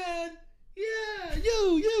you, man. Yeah,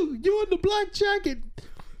 you in the black jacket.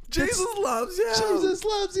 Jesus loves you. Jesus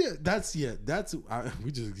loves you. That's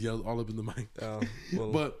we just yelled all up in the mic.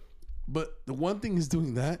 But the one thing is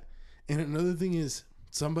doing that, and another thing is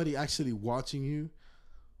somebody actually watching you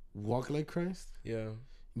walk like Christ. Yeah,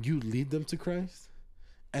 you lead them to Christ.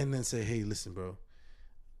 And then say, "Hey, listen, bro.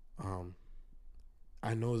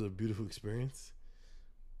 I know it's a beautiful experience,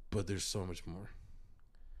 but there's so much more."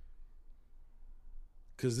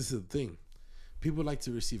 Because this is the thing. People like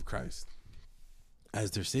to receive Christ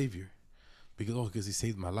as their savior because he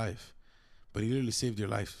saved my life. But he literally saved your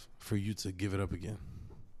life for you to give it up again.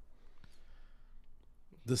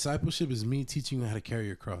 Discipleship is me teaching you how to carry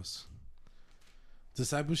your cross.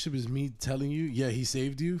 Discipleship is me telling you, yeah, he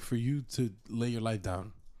saved you for you to lay your life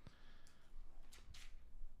down.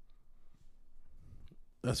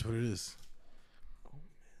 That's what it is.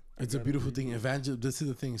 It's a beautiful thing. This is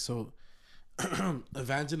the thing. So,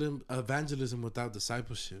 evangelism without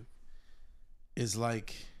discipleship is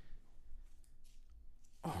like,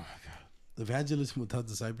 oh my God. Evangelism without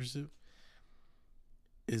discipleship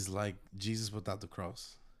is like Jesus without the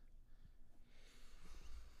cross.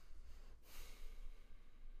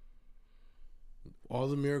 All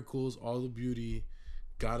the miracles, all the beauty,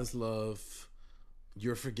 God is love,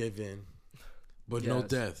 you're forgiven. But no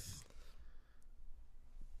death.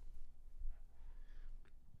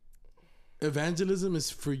 Evangelism is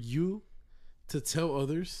for you to tell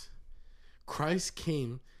others Christ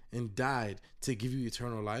came and died to give you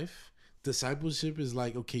eternal life. Discipleship is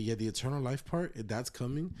like, okay, yeah, the eternal life part, that's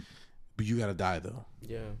coming, but you got to die though.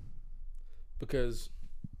 Yeah. Because,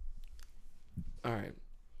 all right.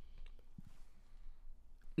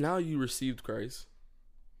 now you received Christ.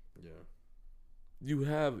 Yeah. You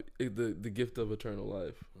have the gift of eternal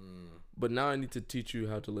life. But now I need to teach you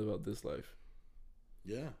how to live out this life.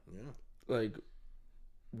 Yeah. Like,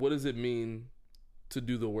 what does it mean to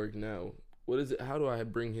do the work now? What is it? How do I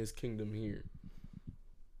bring his kingdom here?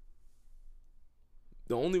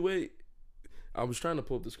 The only way, I was trying to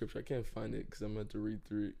pull up the scripture. I can't find it because I'm about to read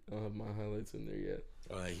through it. I don't have my highlights in there yet.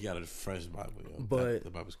 He got a fresh Bible, yo. But the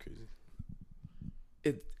Bible's crazy.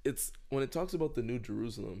 It's when it talks about the New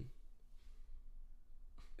Jerusalem,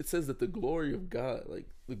 it says that the glory of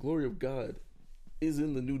God is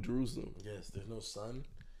in the New Jerusalem. Yes, there's no sun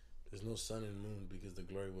and moon because the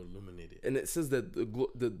glory will illuminate it. And it says that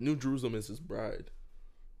the New Jerusalem is his bride.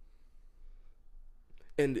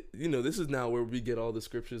 And, this is now where we get all the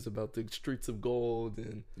scriptures about the streets of gold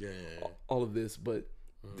and all of this. But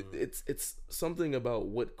it's something about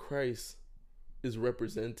what Christ is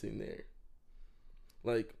representing there.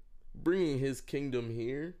 Like, bringing his kingdom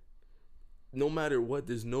here, no matter what,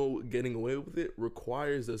 there's no getting away with it,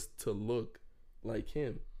 requires us to look like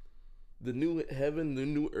him. The new heaven, the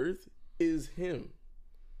new earth is him.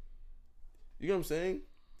 You know what I'm saying?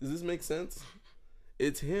 Does this make sense?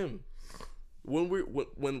 It's him.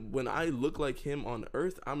 When I look like him on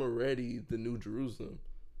earth, I'm already the New Jerusalem.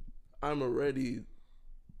 I'm already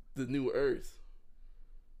the new earth.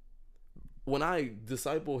 When I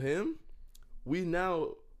disciple him, we now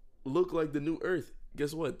look like the new earth.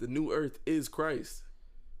 Guess what? The new earth is Christ.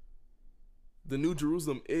 The New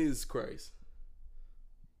Jerusalem is Christ.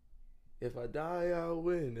 If I die, I'll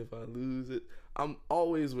win. If I lose it, I'm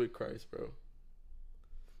always with Christ, bro.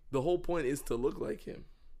 The whole point is to look like him.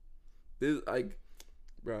 There's like,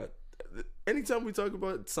 bro, anytime we talk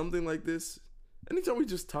about something like this, anytime we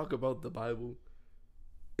just talk about the Bible,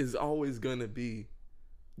 is always gonna be,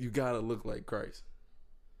 you gotta look like Christ.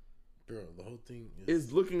 Bro, the whole thing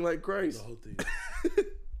is looking like Christ. The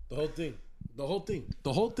whole thing.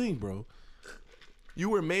 The whole thing, bro. You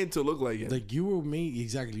were made to look like him. Like, you were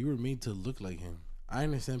made to look like him. I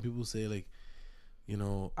understand people say, like,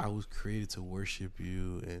 I was created to worship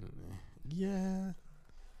you, and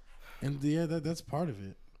that's part of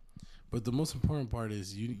it. But the most important part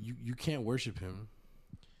is you can't worship him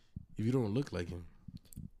if you don't look like him.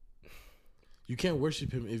 You can't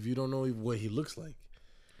worship him if you don't know what he looks like.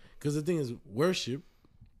 Because the thing is, worship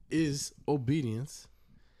is obedience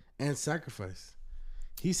and sacrifice.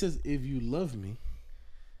 He says, if you love me,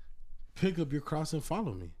 pick up your cross and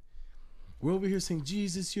follow me. We're over here saying,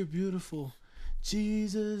 Jesus, you're beautiful.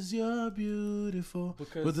 Jesus, you're beautiful.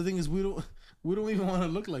 But the thing is, we don't even want to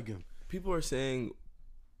look like him. People are saying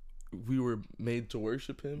we were made to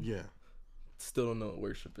worship him. Yeah. Still don't know what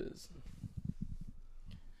worship is.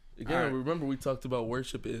 Again, remember we talked about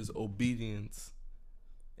worship is obedience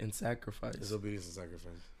and sacrifice. It's obedience and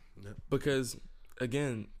sacrifice. Yep. Because,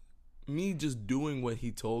 again, me just doing what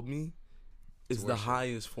he told me is the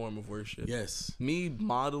highest form of worship. Yes. Me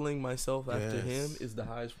modeling myself after him is the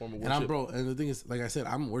highest form of worship. And the thing is, like I said,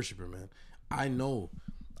 I'm a worshiper, man. I know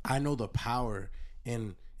the power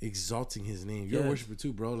in exalting his name. You're a worshiper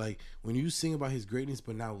too, bro. Like, when you sing about his greatness,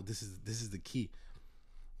 but now this is the key.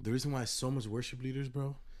 The reason why so much worship leaders,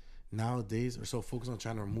 bro, nowadays are so focused on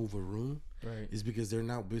trying to move a room, is because they're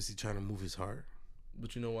now busy trying to move his heart.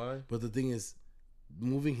 But you know why? But the thing is,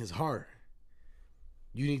 moving his heart,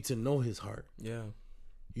 you need to know his heart. Yeah.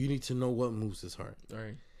 You need to know what moves his heart.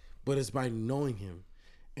 Right. But it's by knowing him.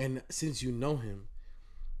 And since you know him,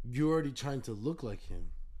 you're already trying to look like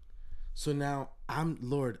him. So now,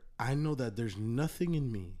 Lord, I know that there's nothing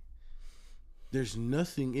in me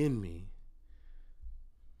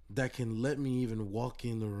that can let me even walk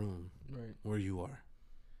in the room where you are.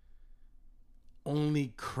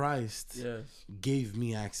 Only Christ gave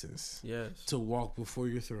me access to walk before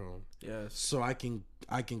your throne. Yes. So I can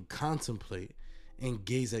contemplate and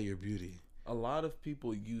gaze at your beauty. A lot of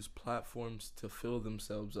people use platforms to fill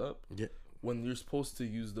themselves up when you're supposed to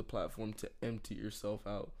use the platform to empty yourself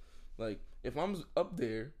out. Like, if I'm up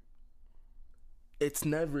there, it's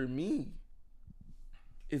never me.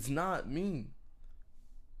 It's not me.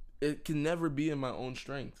 It can never be in my own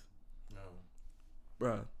strength. No.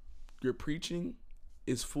 Bruh, your preaching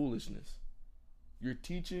is foolishness. Your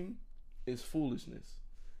teaching is foolishness.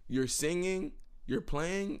 Your singing, your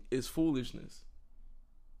playing is foolishness.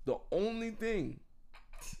 The only thing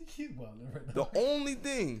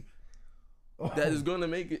that is going to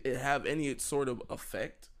make it have any sort of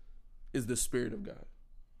effect is the Spirit of God.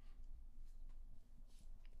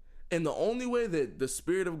 And the only way that the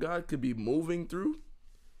Spirit of God could be moving through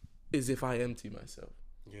is if I empty myself.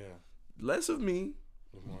 Yeah. Less of me,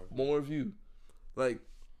 more of you. Like,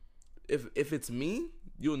 if it's me,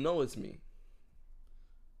 you'll know it's me.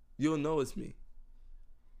 You'll know it's me.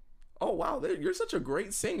 Oh, wow, you're such a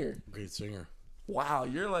great singer. Great singer. Wow,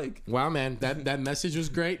 you're like... Wow, man, that message was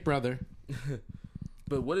great, brother.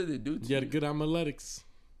 But what did it do to you? You had good analytics.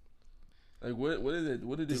 Like, what did it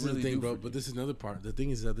really This is the thing, do bro. for But you? this is another part. The thing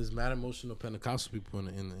is that there's mad emotional Pentecostal people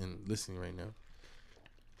in listening right now.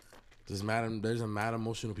 There's a mad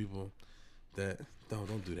emotional people that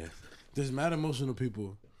don't do that. There's mad emotional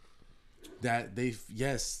people that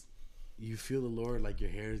you feel the Lord, like your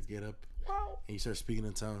hairs get up, Wow. and you start speaking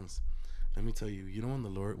in tongues. Let me tell you, you know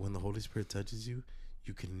when the Holy Spirit touches you,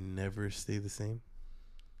 you can never stay the same.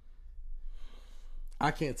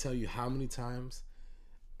 I can't tell you how many times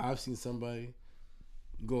I've seen somebody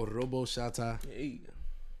go robo shata Hey,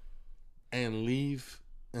 and leave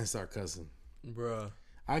and start cussing. bruh.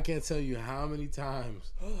 I can't tell you how many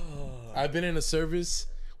times I've been in a service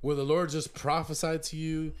where the Lord just prophesied to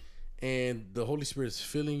you and the Holy Spirit is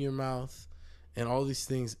filling your mouth and all these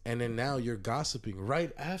things, and then now you're gossiping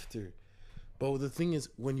right after. But the thing is,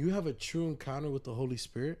 when you have a true encounter with the Holy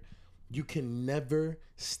Spirit, you can never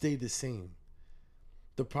stay the same.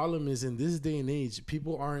 The problem is, in this day and age,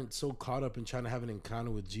 people aren't so caught up in trying to have an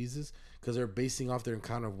encounter with Jesus because they're basing off their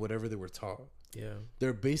encounter of whatever they were taught. Yeah.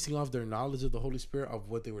 They're basing off their knowledge of the Holy Spirit of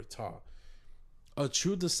what they were taught. A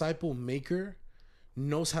true disciple maker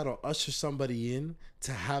knows how to usher somebody in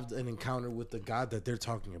to have an encounter with the God that they're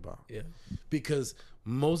talking about. Yeah. Because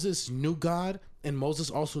Moses knew God, and Moses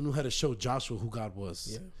also knew how to show Joshua who God was.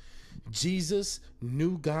 Yeah. Jesus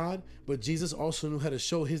knew God, but Jesus also knew how to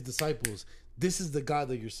show his disciples, this is the God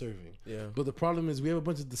that you're serving. Yeah. But the problem is we have a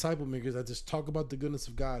bunch of disciple makers that just talk about the goodness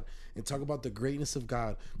of God and talk about the greatness of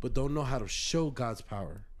God, but don't know how to show God's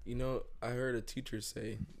power. You know, I heard a teacher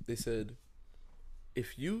say, they said,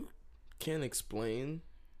 if you can't explain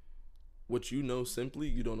what you know simply,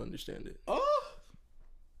 you don't understand it. Oh!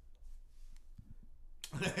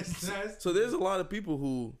 So there's a lot of people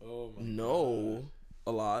who know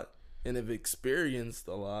a lot and have experienced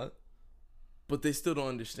a lot, but they still don't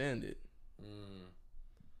understand it.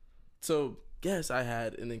 So, yes, I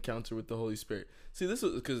had an encounter with the Holy Spirit. See, this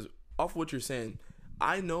was because off what you're saying,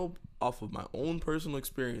 I know off of my own personal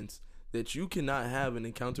experience that you cannot have an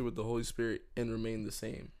encounter with the Holy Spirit and remain the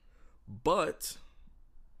same. But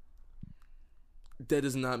that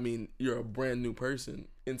does not mean you're a brand new person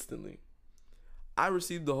instantly. I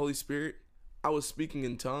received the Holy Spirit. I was speaking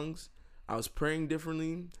in tongues. I was praying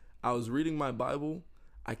differently. I was reading my Bible.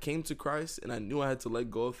 I came to Christ and I knew I had to let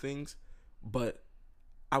go of things, but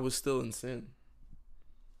I was still in sin.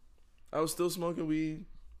 I was still smoking weed.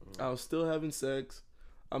 I was still having sex.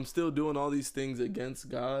 I'm still doing all these things against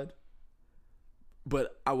God.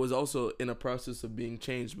 But I was also in a process of being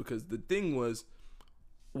changed, because the thing was,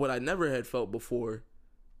 what I never had felt before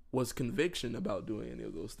was conviction about doing any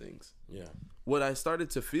of those things. Yeah. What I started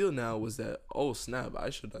to feel now was that, oh snap, I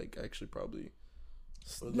should actually probably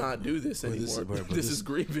not do this anymore. This is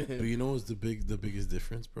grieving. But you know what's the biggest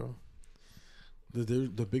difference, bro?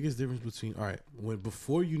 The biggest difference between, all right,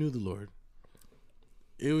 before you knew the Lord,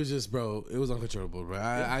 it was just, bro, it was uncontrollable, bro.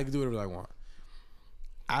 I can do whatever I want.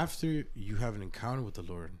 After you have an encounter with the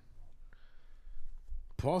Lord,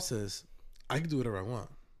 Paul says, I can do whatever I want,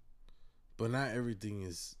 but not everything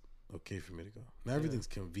is okay for me to go. Not everything's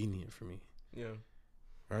convenient for me. Yeah.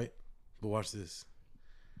 Right? But watch this.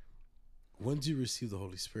 Once you receive the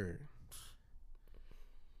Holy Spirit,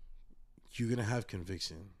 you're going to have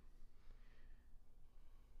conviction,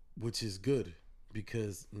 which is good,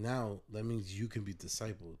 because now that means you can be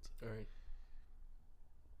discipled. All right.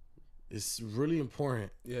 It's really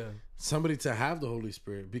important, Yeah. somebody to have the Holy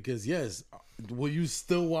Spirit, because yes, will you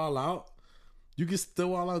still wall out? You can still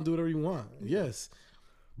wall out and do whatever you want. Yes.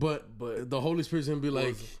 But the Holy Spirit's going to be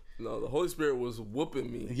like, no, the Holy Spirit was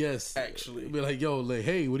whooping me. yes. Actually. Be like, yo, like,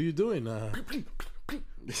 hey, what are you doing? Like,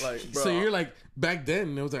 bro. So you're like, back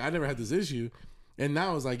then, it was like, I never had this issue. And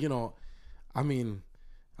now it's like, I mean,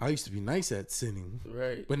 I used to be nice at sinning.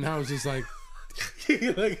 Right. But now it's just like, like,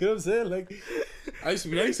 you know what I'm saying? Like, I used to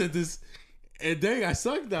be nice at this, and dang, I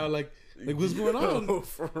suck now. Like what's going on? Yo,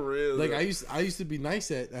 for real. Like, I used to be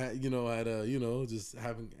nice at just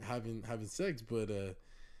having sex, but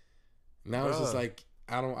now it's just like,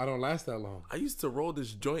 I don't last that long. I used to roll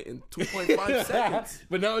this joint in 2.5 seconds.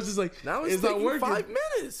 But now it's just like, Now it's not taking working. 5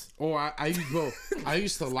 minutes. Or I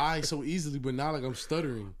used to lie so easily, but now like I'm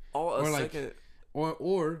stuttering. All a like, second.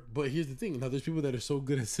 But here's the thing. Now there's people that are so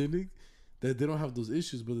good at sinning that they don't have those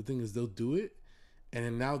issues, but the thing is they'll do it, and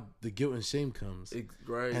then now the guilt and shame comes.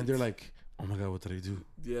 Right. And they're like, oh my God, what did I do?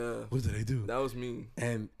 Yeah. What did I do? That was me.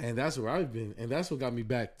 And that's where I've been. And that's what got me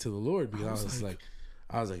back to the Lord, because I was like,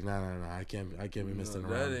 I was like, nah, I can't be messing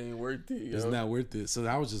around. That ain't worth it. It's not worth it. So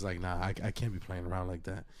I was just like, nah, I can't be playing around like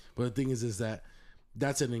that. But the thing is that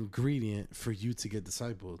that's an ingredient for you to get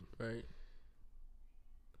discipled. Right.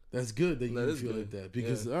 That's good that you feel like that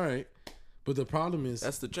because all right. But the problem is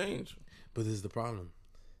that's the change. But this is the problem.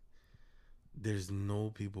 There's no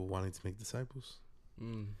people wanting to make disciples.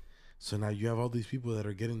 So now you have all these people that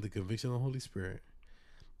are getting the conviction of the Holy Spirit,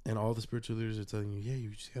 and all the spiritual leaders are telling you, yeah, you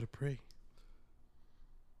just gotta pray.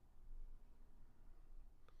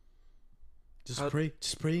 Just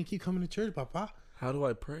pray and keep coming to church, Papa. How do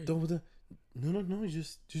I pray? No. You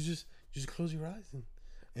just close your eyes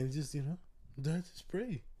and just just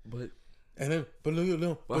pray. But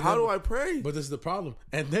how do I pray? But this is the problem.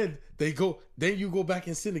 And then you go back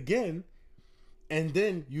and sin again, and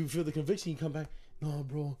then you feel the conviction. You come back, no,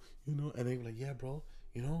 bro, and they're like, yeah, bro,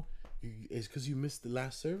 it's because you missed the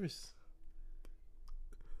last service.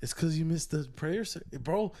 It's because you missed the prayer,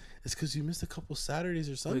 bro. It's because you missed a couple Saturdays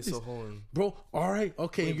or Sundays. Wait, so hold on. Bro, all right,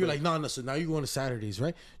 okay. Wait, you're like, no. So now you're going to Saturdays,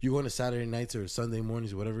 right? You're going to Saturday nights or Sunday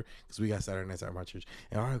mornings or whatever, because we got Saturday nights at my church.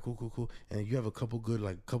 And all right, cool. And you have a couple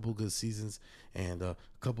good seasons and a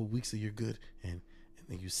couple weeks that you're good, and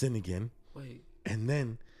then you sin again. Wait. And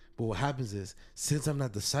then, but what happens is, since I'm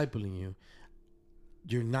not discipling you,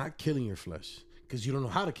 you're not killing your flesh because you don't know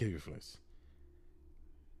how to kill your flesh.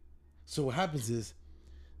 So what happens is,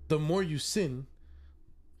 the more you sin,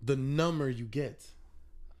 the number you get.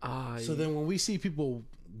 So then when we see people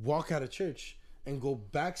walk out of church and go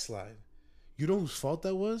backslide, you know whose fault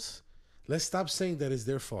that was? Let's stop saying that it's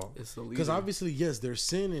their fault. It's the leader. Because obviously, yes, their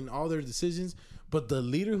sin and all their decisions, but the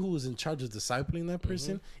leader who was in charge of discipling that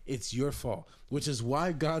person, it's your fault. Which is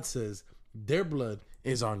why God says their blood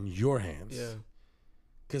is on your hands. Yeah.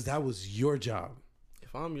 Because that was your job.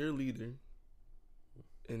 If I'm your leader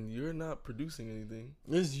and you're not producing anything,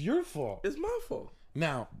 it's your fault. It's my fault.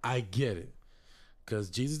 Now, I get it. Because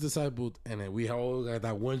Jesus discipled, and then we all got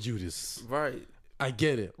that one Judas. Right. I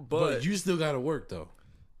get it. But you still got to work, though.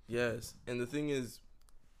 Yes. And the thing is,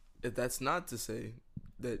 if that's not to say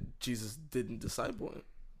that Jesus didn't disciple him.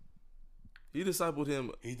 He discipled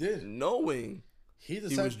him. He did. Knowing he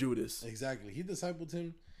was Judas. Exactly. He discipled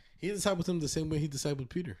him. He discipled him the same way he discipled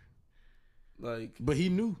Peter. But he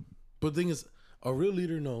knew. But the thing is, a real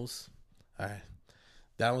leader knows, all right,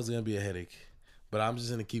 that one's going to be a headache. But I'm just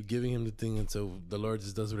going to keep giving him the thing until the Lord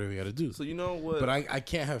just does whatever he got to do. So you know what? But I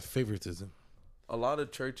can't have favoritism. A lot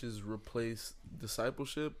of churches replace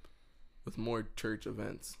discipleship with more church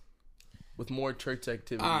events, with more church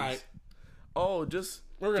activities. All right. Oh,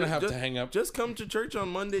 we're going to have to hang up. Just come to church on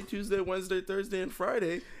Monday, Tuesday, Wednesday, Thursday, and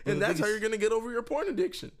Friday, and that's how you're going to get over your porn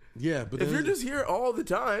addiction. Yeah, but if you're just here all the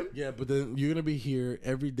time. Yeah, but then you're going to be here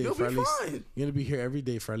every day for at least you're going to be here every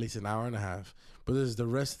day for at least an hour and a half. But there's the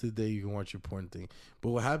rest of the day you can watch your porn thing. But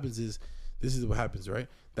what happens is, this is what happens, right?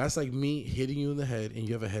 That's like me hitting you in the head and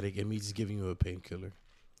you have a headache and me just giving you a painkiller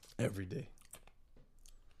every day.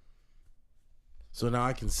 So now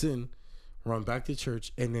I can sin, run back to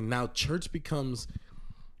church, and then now church becomes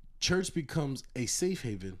a safe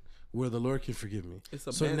haven where the Lord can forgive me.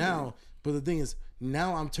 So now, but the thing is,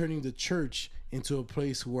 now I'm turning the church into a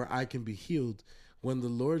place where I can be healed when the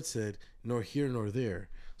Lord said, nor here nor there.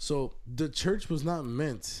 So the church was not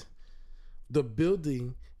meant, the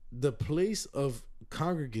building, the place of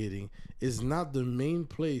congregating is not the main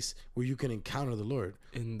place where you can encounter the Lord.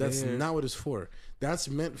 And that's not what it's for. That's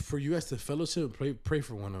meant for you guys to fellowship and pray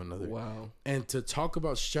for one another. Wow. And to talk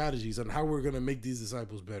about strategies on how we're going to make these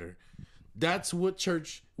disciples better. That's what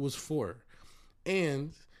church was for.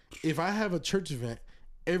 And if I have a church event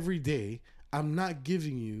every day, I'm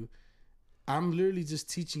literally just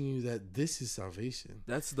teaching you that this is salvation.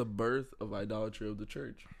 That's the birth of idolatry of the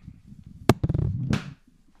church.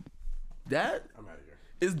 That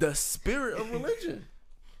is the spirit of religion.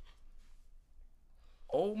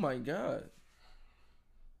 Oh my God.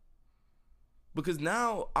 Because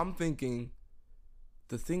now I'm thinking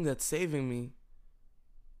the thing that's saving me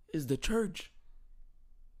is the church.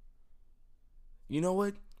 You know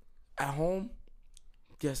what? At home,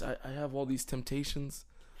 yes, I have all these temptations.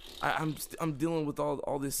 I'm dealing with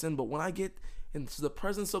all this sin, but when I get into the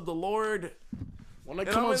presence of the Lord, when I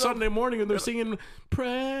come on Sunday morning and they're singing praise,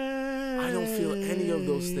 I don't feel any of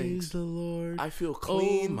those things. The Lord. I feel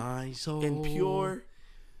clean, my soul, and pure.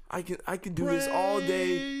 I can do this all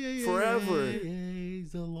day, forever.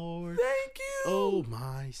 Praise the Lord. Thank you. Oh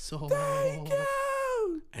my soul. Thank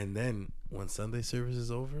you. And then when Sunday service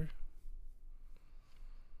is over,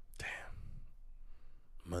 damn,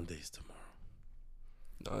 Monday's tomorrow.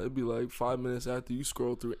 No, it'd be like 5 minutes after you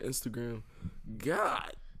scroll through Instagram.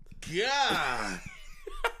 God. Damn.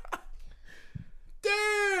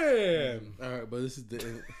 damn. All right, but this is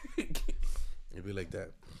the. It'd be like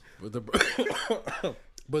that. But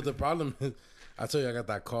the problem is, I told you I got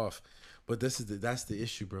that cough. But that's the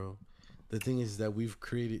issue, bro. The thing is that we've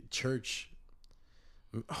created church.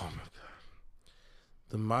 Oh my god,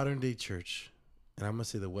 the modern day church, and I'm gonna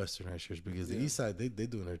say the westernized church because the east side they're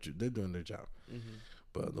doing their job,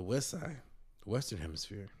 but the west side, the western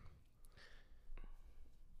hemisphere,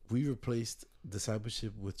 we replaced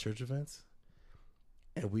discipleship with church events,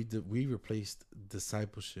 and we replaced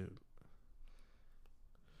discipleship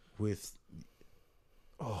with,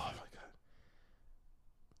 oh my god,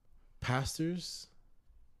 pastors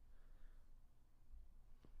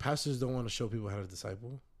don't want to show people how to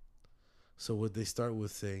disciple. So what they start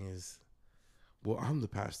with saying is, well, I'm the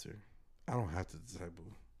pastor. I don't have to disciple.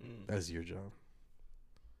 That's your job.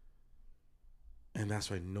 And that's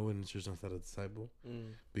why no one in the church knows how to disciple,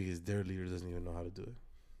 because their leader doesn't even know how to do it.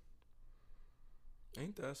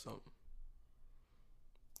 Ain't that something?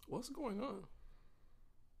 What's going on?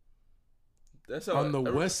 That's how on the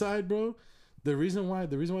west side, bro. The reason why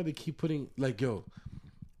they keep putting, like, yo,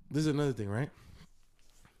 this is another thing, right?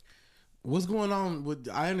 What's going on with,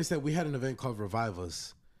 I understand we had an event called Revive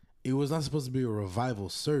Us. It was not supposed to be a revival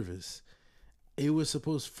service. It was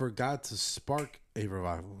supposed for God to spark a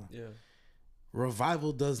revival. Yeah.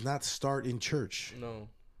 Revival does not start in church. No.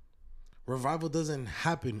 Revival doesn't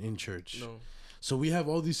happen in church. No. So we have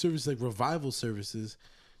all these services like revival services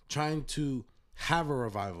trying to have a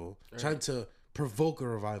revival, trying to provoke a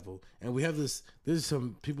revival. And we have there's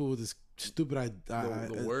some people with this stupid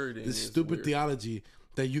this stupid theology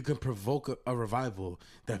that you can provoke a revival,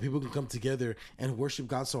 that people can come together and worship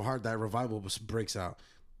God so hard that revival breaks out.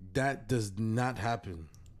 That does not happen.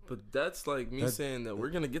 But that's like me saying that we're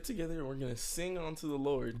going to get together and we're going to sing unto the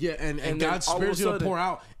Lord. Yeah, and God's Spirit's going to pour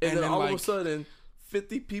out. And then all of a sudden,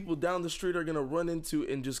 50 people down the street are going to run into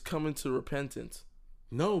and just come into repentance.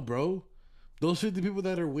 No, bro. Those 50 people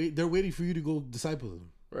that are they're waiting for you to go disciple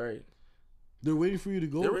them. Right. They're waiting for you to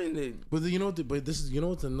go. They're waiting. But you know what? But this is, you know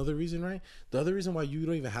what's another reason, right? The other reason why you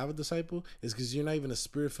don't even have a disciple is because you're not even a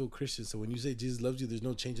spirit-filled Christian. So when you say Jesus loves you, there's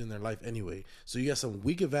no change in their life anyway. So you got some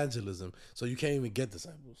weak evangelism. So you can't even get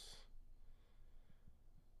disciples.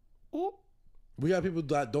 Ooh. We got people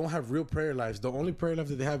that don't have real prayer lives. The only prayer life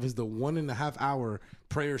that they have is the 1.5 hour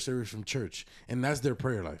prayer service from church, and that's their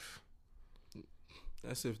prayer life.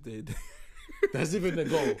 That's if they. That's even the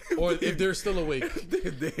goal, or if they're still awake.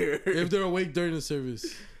 They're there. If they're awake during the service,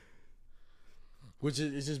 which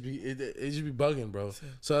it just be bugging, bro.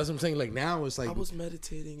 So that's what I'm saying. Like now, it's like I was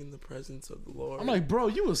meditating in the presence of the Lord. I'm like, bro,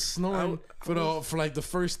 you was snoring for like the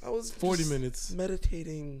first 40 minutes.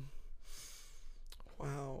 Meditating.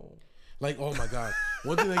 Wow. Like, oh my God.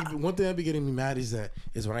 One thing that be getting me mad is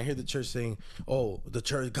when I hear the church saying, oh, the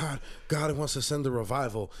church, God wants to send a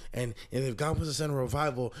revival. And if God wants to send a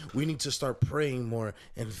revival, we need to start praying more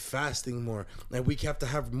and fasting more. And we have to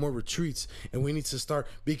have more retreats. And we need to start,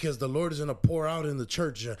 because the Lord is going to pour out in the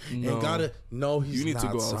church. No. And he's You need not, to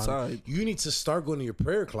go son. outside. You need to start going to your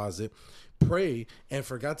prayer closet, pray, and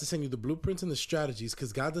for God to send you the blueprints and the strategies,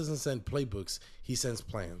 because God doesn't send playbooks. He sends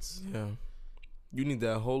plans. Yeah. You need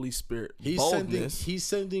that Holy Spirit. He's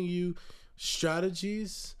sending you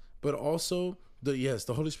strategies, but also the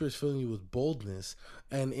Holy Spirit's filling you with boldness.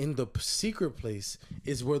 And in the secret place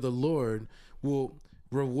is where the Lord will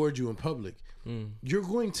reward you in public. You're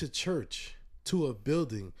going to church, to a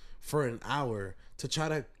building for an hour to try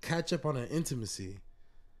to catch up on an intimacy.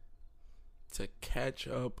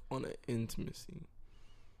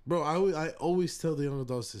 Bro, I always tell the young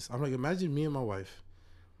adults this. I'm like, imagine me and my wife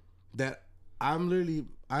that I only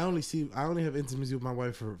have intimacy with my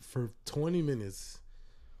wife for 20 minutes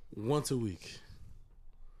once a week.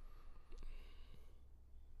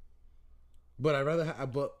 But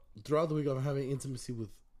but throughout the week I'm having intimacy with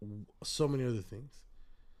so many other things.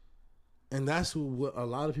 And that's what a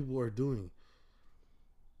lot of people are doing.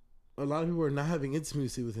 A lot of people are not having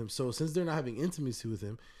intimacy with him. So since they're not having intimacy with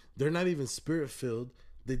him, they're not even spirit filled.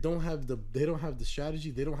 They don't have the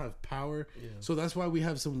strategy. They don't have power. Yeah. So that's why we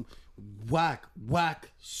have some whack,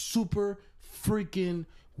 super freaking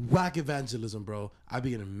whack evangelism, bro. I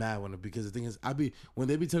be getting mad because the thing is, when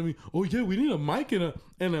they be telling me, oh yeah, we need a mic and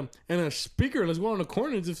a speaker. Let's go on the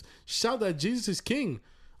corner and just shout that Jesus is King.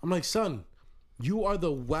 I'm like, son, you are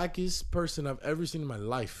the wackest person I've ever seen in my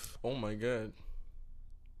life. Oh my God.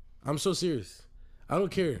 I'm so serious. I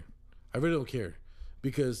don't care. I really don't care,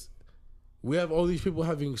 because we have all these people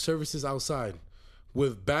having services outside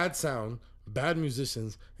with bad sound, bad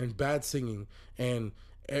musicians, and bad singing, and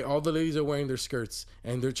all the ladies are wearing their skirts,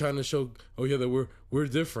 and they're trying to show, oh yeah, that we're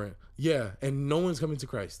different. Yeah, and no one's coming to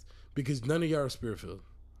Christ because none of y'all are spirit filled.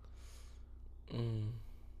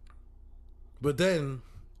 But then,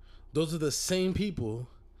 those are the same people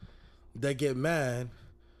that get mad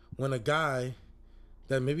when a guy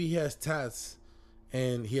that maybe he has tats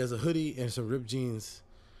and he has a hoodie and some ripped jeans,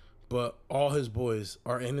 but all his boys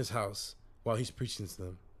are in his house while he's preaching to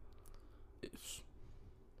them.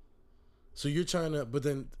 So you're trying to, but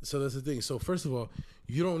then, so that's the thing. So first of all,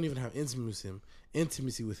 you don't even have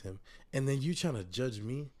intimacy with him, and then you trying to judge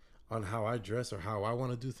me on how I dress or how I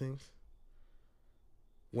want to do things.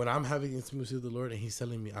 When I'm having intimacy with the Lord and he's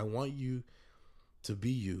telling me, I want you to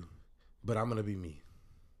be you, but I'm going to be me.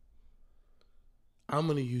 I'm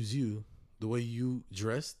going to use you, the way you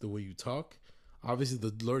dress, the way you talk. Obviously,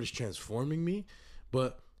 the Lord is transforming me,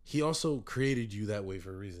 but he also created you that way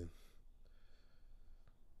for a reason.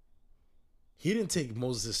 He didn't take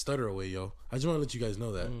Moses' stutter away, yo. I just want to let you guys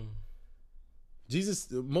know that.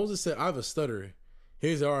 Moses said, I have a stutter.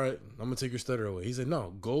 He said, all right, I'm going to take your stutter away. He said,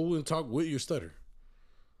 no, go and talk with your stutter.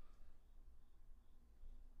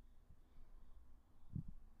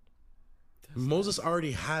 Moses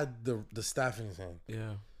already had the staff in his hand.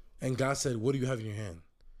 Yeah. And God said, what do you have in your hand?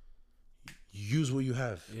 Use what you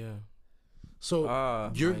have. Yeah. So,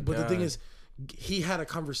 but the thing is, he had a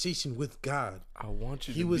conversation with God. I want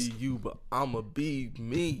you to be you, but I'ma be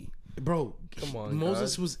me. Bro, come on.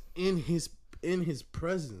 Moses was in his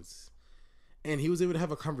presence. And he was able to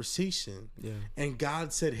have a conversation. Yeah. And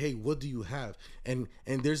God said, hey, what do you have? And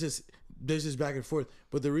there's this back and forth.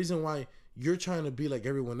 But the reason why you're trying to be like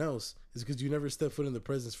everyone else is because you never step foot in the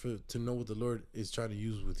presence to know what the Lord is trying to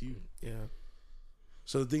use with you. Yeah.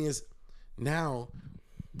 So the thing is, now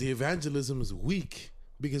the evangelism is weak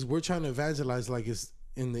because we're trying to evangelize like it's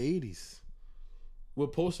in the 80s.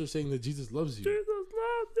 With posters saying that Jesus loves you. Jesus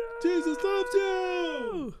loves you. Jesus loves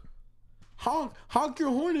you. Honk your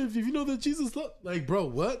horn if you know that Jesus loves. Like, bro,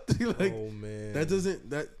 what? Like, oh man,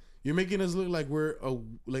 that you're making us look like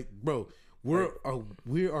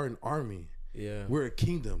we are an army. Yeah, we're a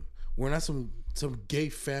kingdom. We're not some gay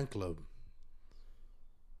fan club.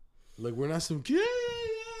 Like, we're not some gay.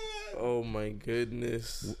 Oh my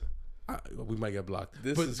goodness. We might get blocked.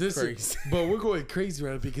 This is crazy. But we're going crazy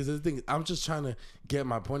right now because the thing, I'm just trying to get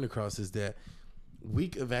my point across is that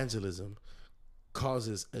weak evangelism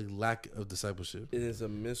causes a lack of discipleship. It is a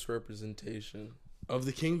misrepresentation of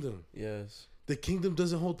the kingdom. Yes. The kingdom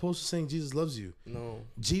doesn't hold posters saying Jesus loves you. No.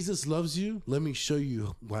 Jesus loves you. Let me show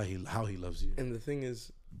you how he loves you. And the thing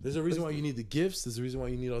is, there's a reason why you need the gifts. There's a reason why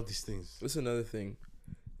you need all these things. That's another thing.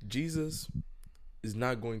 Jesus is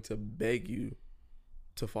not going to beg you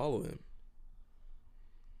to follow him.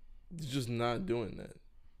 He's just not doing that.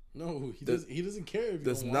 No, he doesn't care. If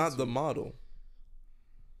that's not the model.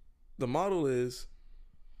 The model is,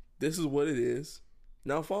 this is what it is.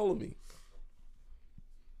 Now follow me.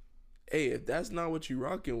 Hey, if that's not what you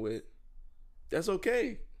rocking with, that's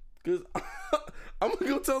okay. Because I'm going to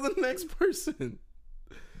go tell the next person.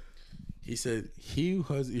 He said, he who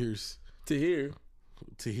has ears to hear,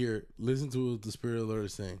 listen to what the Spirit of the Lord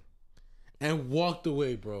is saying. And walked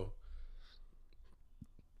away, bro.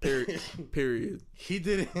 Period. He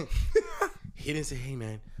didn't say, hey,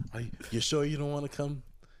 man, you sure you don't want to come?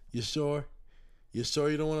 You sure? You sure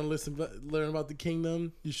you don't want to learn about the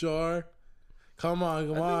kingdom? You sure? Come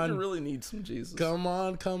on. I think you really need some Jesus. Come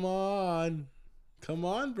on,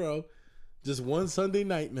 bro. Just one Sunday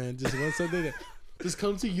night, man. Just one Sunday night. Just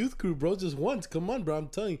come to youth group, bro. Just once. Come on, bro. I'm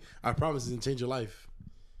telling you. I promise it's gonna change your life.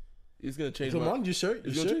 He's gonna change. Come on, you sure?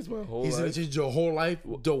 He's gonna change my whole life. He's gonna change your whole life.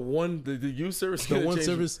 The youth service. The one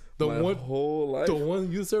service. The one whole life. The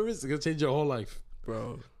one youth service is gonna change your whole life,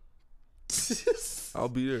 bro. I'll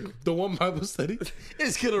be there. The one Bible study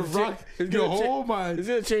is gonna rock your whole mind. It's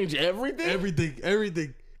gonna change everything.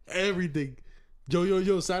 Everything.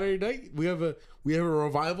 Yo. Saturday night we have a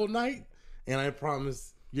revival night, and I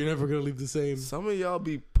promise you're never gonna leave the same. Some of y'all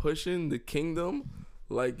be pushing the kingdom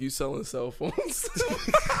like you selling cell phones.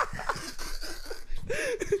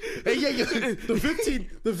 Hey, yeah. The 15.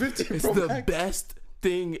 It's the best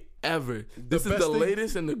thing ever. This is the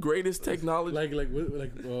latest and the greatest technology.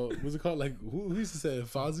 What's it called? Like who used to say it?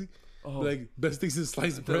 Fozzie? Oh. Like best things is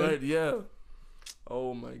sliced bread. Right, yeah.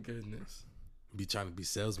 Oh my goodness. Be trying to be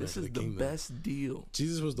salesman. This is the best deal.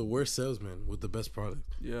 Jesus was the worst salesman with the best product.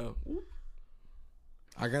 Yeah.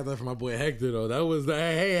 I got that from my boy Hector though. That was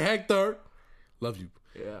hey Hector, love you.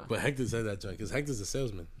 Yeah. But Hector said that joke because Hector's a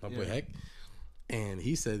salesman. My boy Heck, and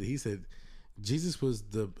he said Jesus was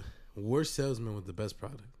the worst salesman with the best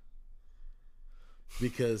product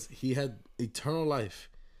because he had eternal life.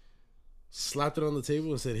 Slapped it on the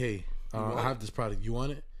table and said, "Hey, I have this product. You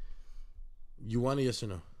want it? You want it? Yes or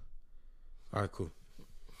no? All right, cool.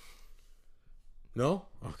 No?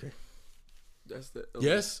 Okay. That's the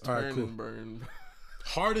Yes? All right, turn cool. and burn.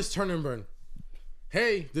 Hardest turn and burn.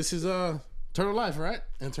 Hey, this is turn of life, right?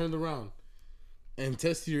 And turn around. And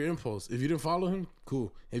test your impulse. If you didn't follow him,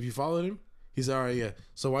 cool. If you followed him, he's all right, yeah.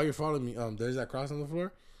 So while you're following me, there's that cross on the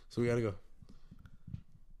floor. So we gotta go.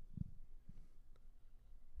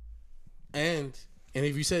 And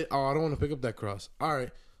if you say, oh, I don't want to pick up that cross. All right.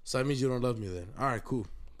 So that means you don't love me then. All right, cool.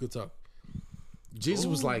 Good talk. Jesus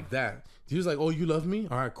was like that. He was like, oh, you love me?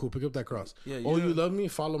 All right, cool. Pick up that cross. Yeah, you love me?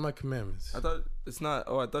 Follow my commandments. I thought it's not.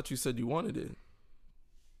 Oh, I thought you said you wanted it.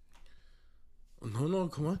 No,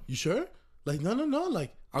 come on. You sure? Like, no.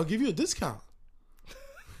 Like, I'll give you a discount.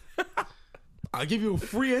 I'll give you a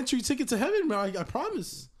free entry ticket to heaven, man. I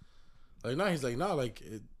promise. Like, nah, he's like, nah, like,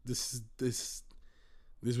 this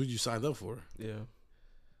is what you signed up for. Yeah.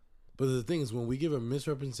 But the thing is, when we give a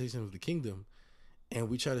misrepresentation of the kingdom and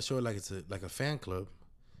we try to show it like it's a fan club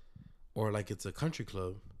or like it's a country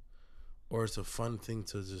club or it's a fun thing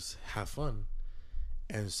to just have fun,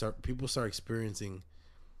 and people start experiencing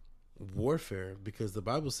warfare, because the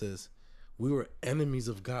Bible says we were enemies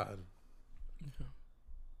of God. Yeah.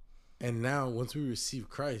 And now once we receive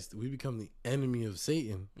Christ, we become the enemy of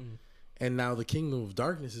Satan. Mm. And now the kingdom of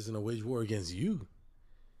darkness is in a wage war against you.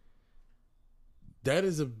 That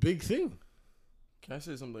is a big thing. Can I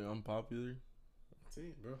say something unpopular? Say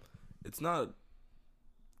it, bro. It's not.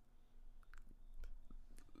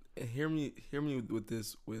 Hear me with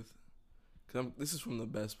this. Cause this is from the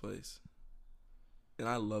best place, and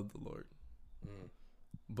I love the Lord. Mm.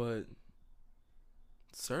 But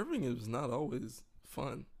serving is not always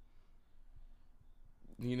fun.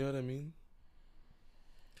 You know what I mean?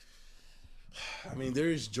 I mean, there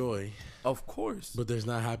is joy, of course, but there's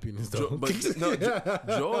not happiness though.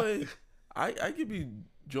 Joy. I could be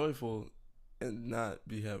joyful and not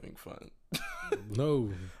be having fun.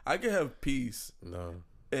 No, I could have peace. No,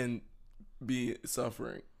 and be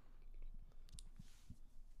suffering.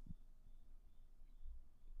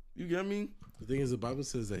 You get me? The thing is, the Bible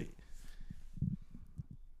says that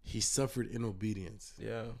he suffered in obedience.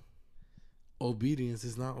 Yeah. Obedience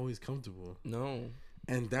is not always comfortable. No.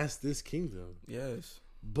 And that's this kingdom. Yes.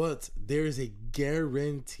 But there is a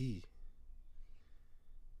guarantee.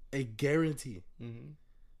 A guarantee. Mm-hmm.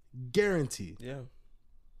 Guarantee. Yeah.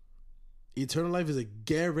 Eternal life is a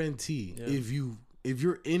guarantee. Yeah. If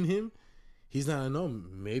you're in him, he's not unknown.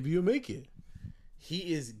 Maybe you'll make it.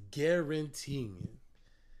 He is guaranteeing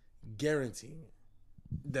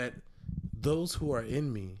that those who are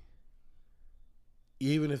in me,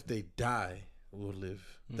 even if they die, will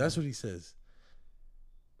live. Mm-hmm. That's what he says.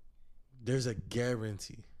 There's a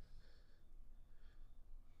guarantee.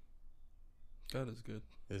 God is good.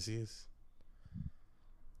 Yes, he is.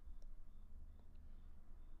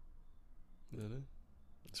 Is that it?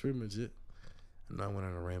 That's pretty much it. And I went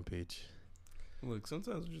on a rampage. Look,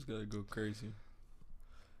 sometimes we just gotta go crazy.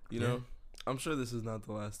 You know, I'm sure this is not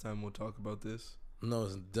the last time we'll talk about this. No,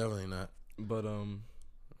 it's definitely not. But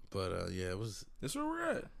yeah, it was. This is where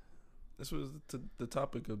we're at. This was the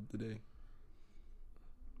topic of the day.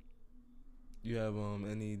 You have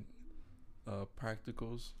any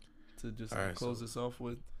practicals to just close this off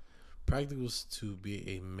with? Practicals to be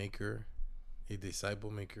a maker, a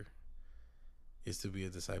disciple maker, is to be a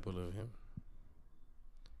disciple of him.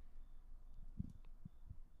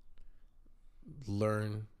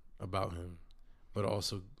 Learn about him, but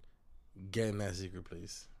also get in that secret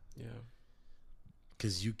place. Yeah.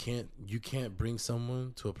 Because you can't bring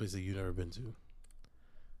someone to a place that you've never been to.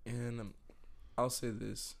 And I'll say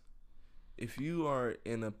this. If you are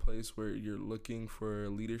in a place where you're looking for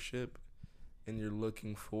leadership and you're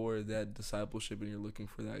looking for that discipleship and you're looking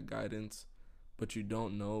for that guidance, but you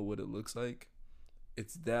don't know what it looks like,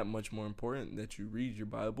 it's that much more important that you read your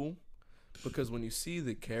Bible. Because when you see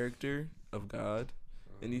the character of God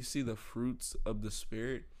and you see the fruits of the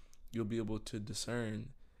Spirit, you'll be able to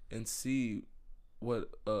discern and see what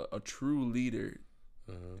a true leader,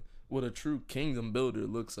 what a true kingdom builder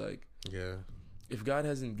looks like. Yeah. If God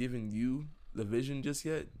hasn't given you the vision just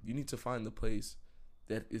yet, you need to find the place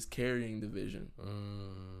that is carrying the vision.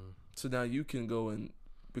 So now you can go and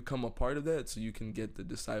become a part of that, so you can get the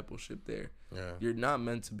discipleship there. Yeah. You're not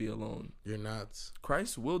meant to be alone. You're not.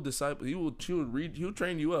 Christ will disciple. He'll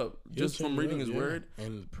train you up just from reading his word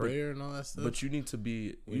and prayer and all that stuff. But you need to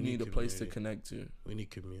be. You need a place to connect to. We need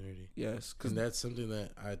community. Yes, and that's something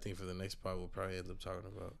that I think for the next part we'll probably end up talking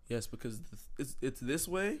about. Yes, because it's this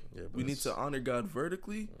way. Yeah, we need to honor God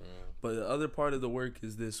vertically, but the other part of the work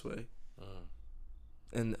is this way,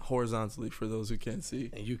 and horizontally for those who can't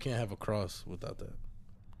see. And you can't have a cross without that.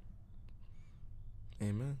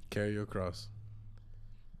 Amen. Carry your cross.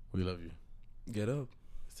 We love you. Get up.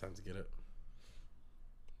 It's time to get up.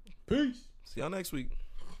 Peace. See y'all next week.